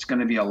it's going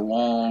to be a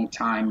long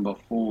time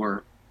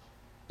before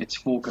it's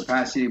full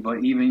capacity.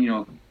 But even, you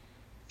know,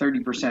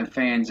 30%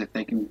 fans, if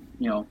they can,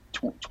 you know,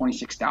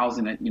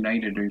 26,000 at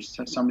United or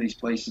some of these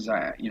places,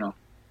 I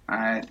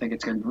think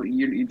it's going to.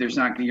 You're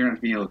not going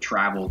to be able to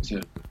travel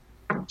to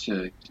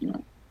you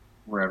know,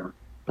 wherever.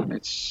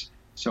 It's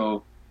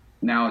so.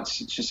 Now it's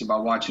just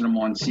about watching them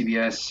on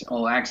CBS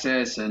All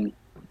Access and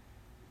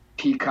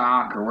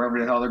Peacock or wherever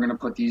the hell they're going to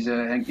put these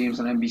games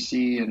on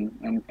NBC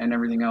and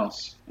everything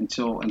else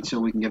until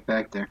we can get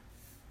back there.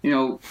 You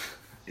know,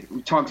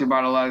 we talked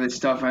about a lot of this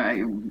stuff.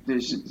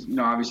 There's, you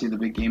know, obviously the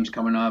big games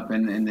coming up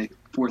and the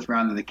fourth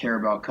round of the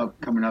Carabao Cup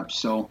coming up.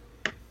 So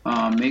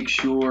make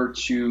sure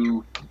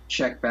to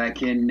check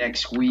back in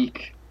next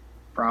week.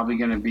 Probably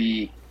going to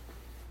be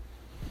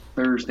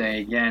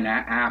Thursday again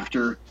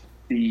after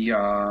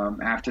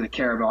the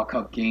Carabao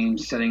Cup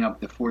games, setting up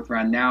the fourth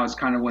round. Now is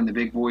kind of when the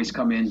big boys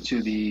come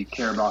into the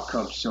Carabao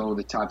Cup. So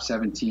the top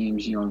 7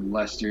 teams, you know,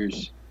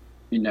 Leicester's,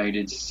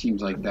 United's,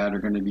 teams like that are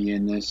going to be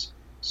in this.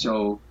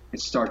 So it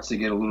starts to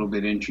get a little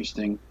bit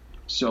interesting.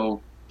 So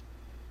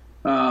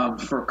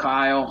for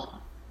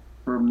Kyle,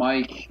 for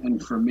Mike, and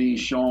for me,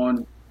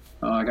 Sean,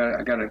 I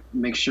gotta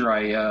make sure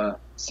I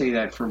say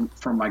that from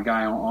my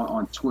guy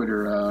on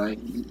Twitter.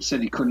 He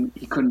said he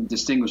couldn't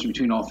distinguish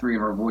between all three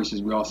of our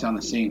voices. We all sound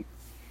the same.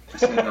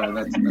 So,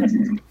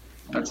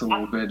 that's a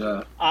little bit.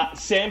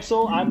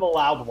 Samsel, I'm the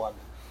loud one.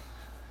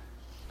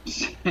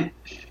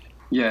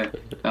 Yeah.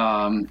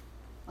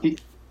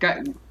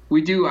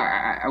 We do.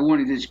 I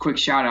wanted this quick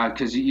shout out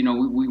because, you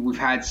know, we've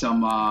had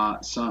some.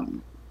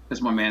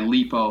 That's my man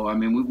Lipo. I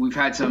mean, we've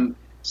had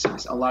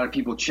a lot of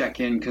people check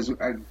in because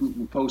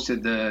we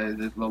posted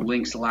the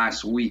links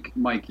last week.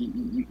 Mike,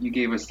 you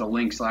gave us the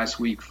links last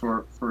week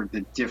for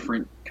the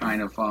different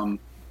kind of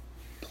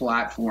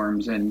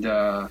platforms,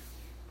 and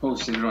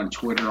posted it on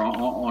Twitter,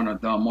 on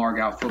the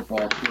Margal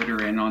Football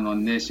Twitter, and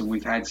on this. And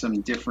we've had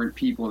some different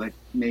people that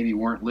maybe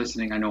weren't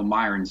listening. I know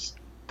Myron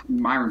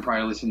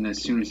probably listened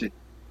as soon as it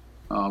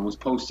was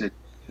posted,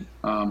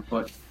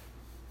 but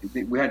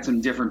we had some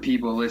different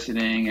people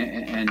listening,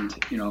 and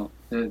you know,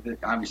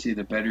 obviously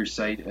the Better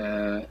site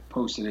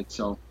posted it.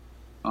 So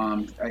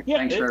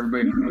thanks for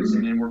everybody for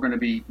listening. We're going to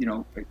be, you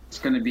know, it's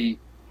going to be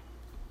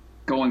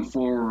going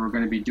forward. We're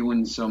going to be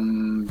doing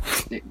some,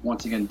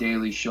 once again,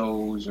 daily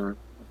shows or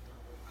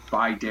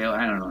bi-daily,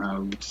 I don't know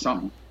how,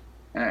 something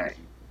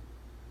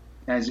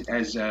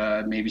as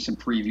maybe some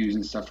previews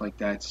and stuff like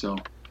that. So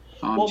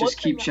just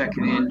keep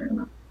checking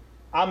in.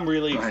 I'm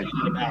really excited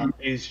about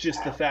is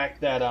just the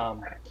fact that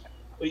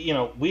you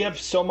know, we have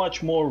so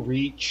much more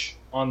reach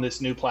on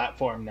this new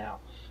platform now.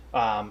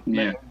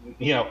 You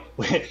know,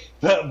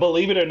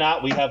 believe it or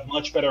not, we have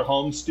much better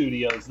home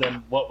studios than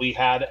what we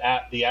had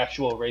at the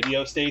actual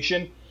radio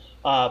station.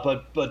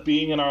 But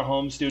being in our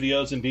home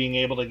studios and being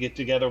able to get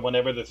together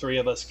whenever the three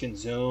of us can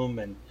Zoom,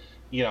 and,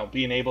 you know,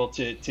 being able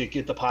to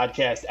get the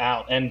podcast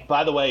out. And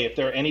by the way, if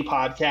there are any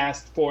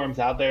podcast forums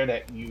out there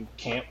that you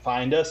can't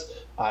find us,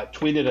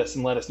 tweet at us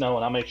and let us know,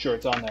 and I'll make sure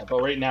it's on there.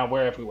 But right now,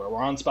 we're everywhere.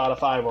 We're on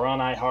Spotify, we're on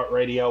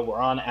iHeartRadio, we're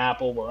on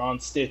Apple, we're on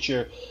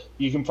Stitcher.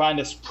 You can find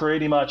us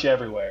pretty much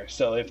everywhere.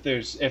 So if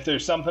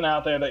there's something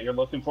out there that you're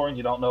looking for and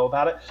you don't know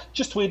about it,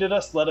 just tweet at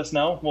us, let us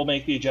know. We'll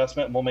make the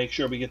adjustment, and we'll make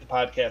sure we get the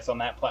podcast on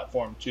that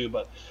platform too.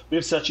 But we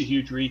have such a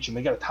huge reach, and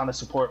we got a ton of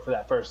support for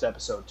that first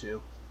episode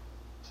too.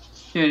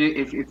 Yeah,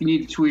 if you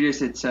need to tweet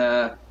us, it's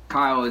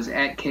Kyle is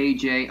at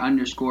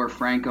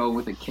KJ_Franco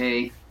with a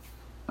K.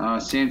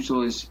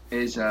 Samsel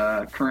is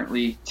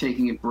currently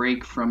taking a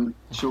break from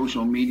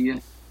social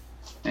media,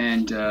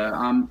 and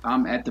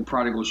I'm at the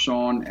Prodigal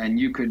Sean, and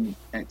you could,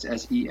 it's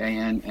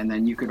SEAN, and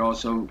then you could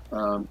also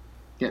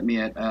get me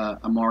at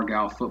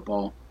Margal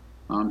Football.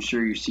 I'm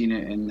sure you've seen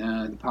it, and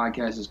the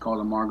podcast is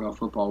called Margal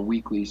Football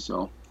Weekly.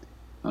 So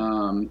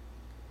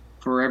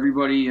for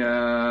everybody,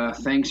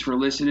 thanks for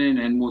listening,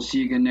 and we'll see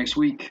you again next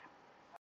week.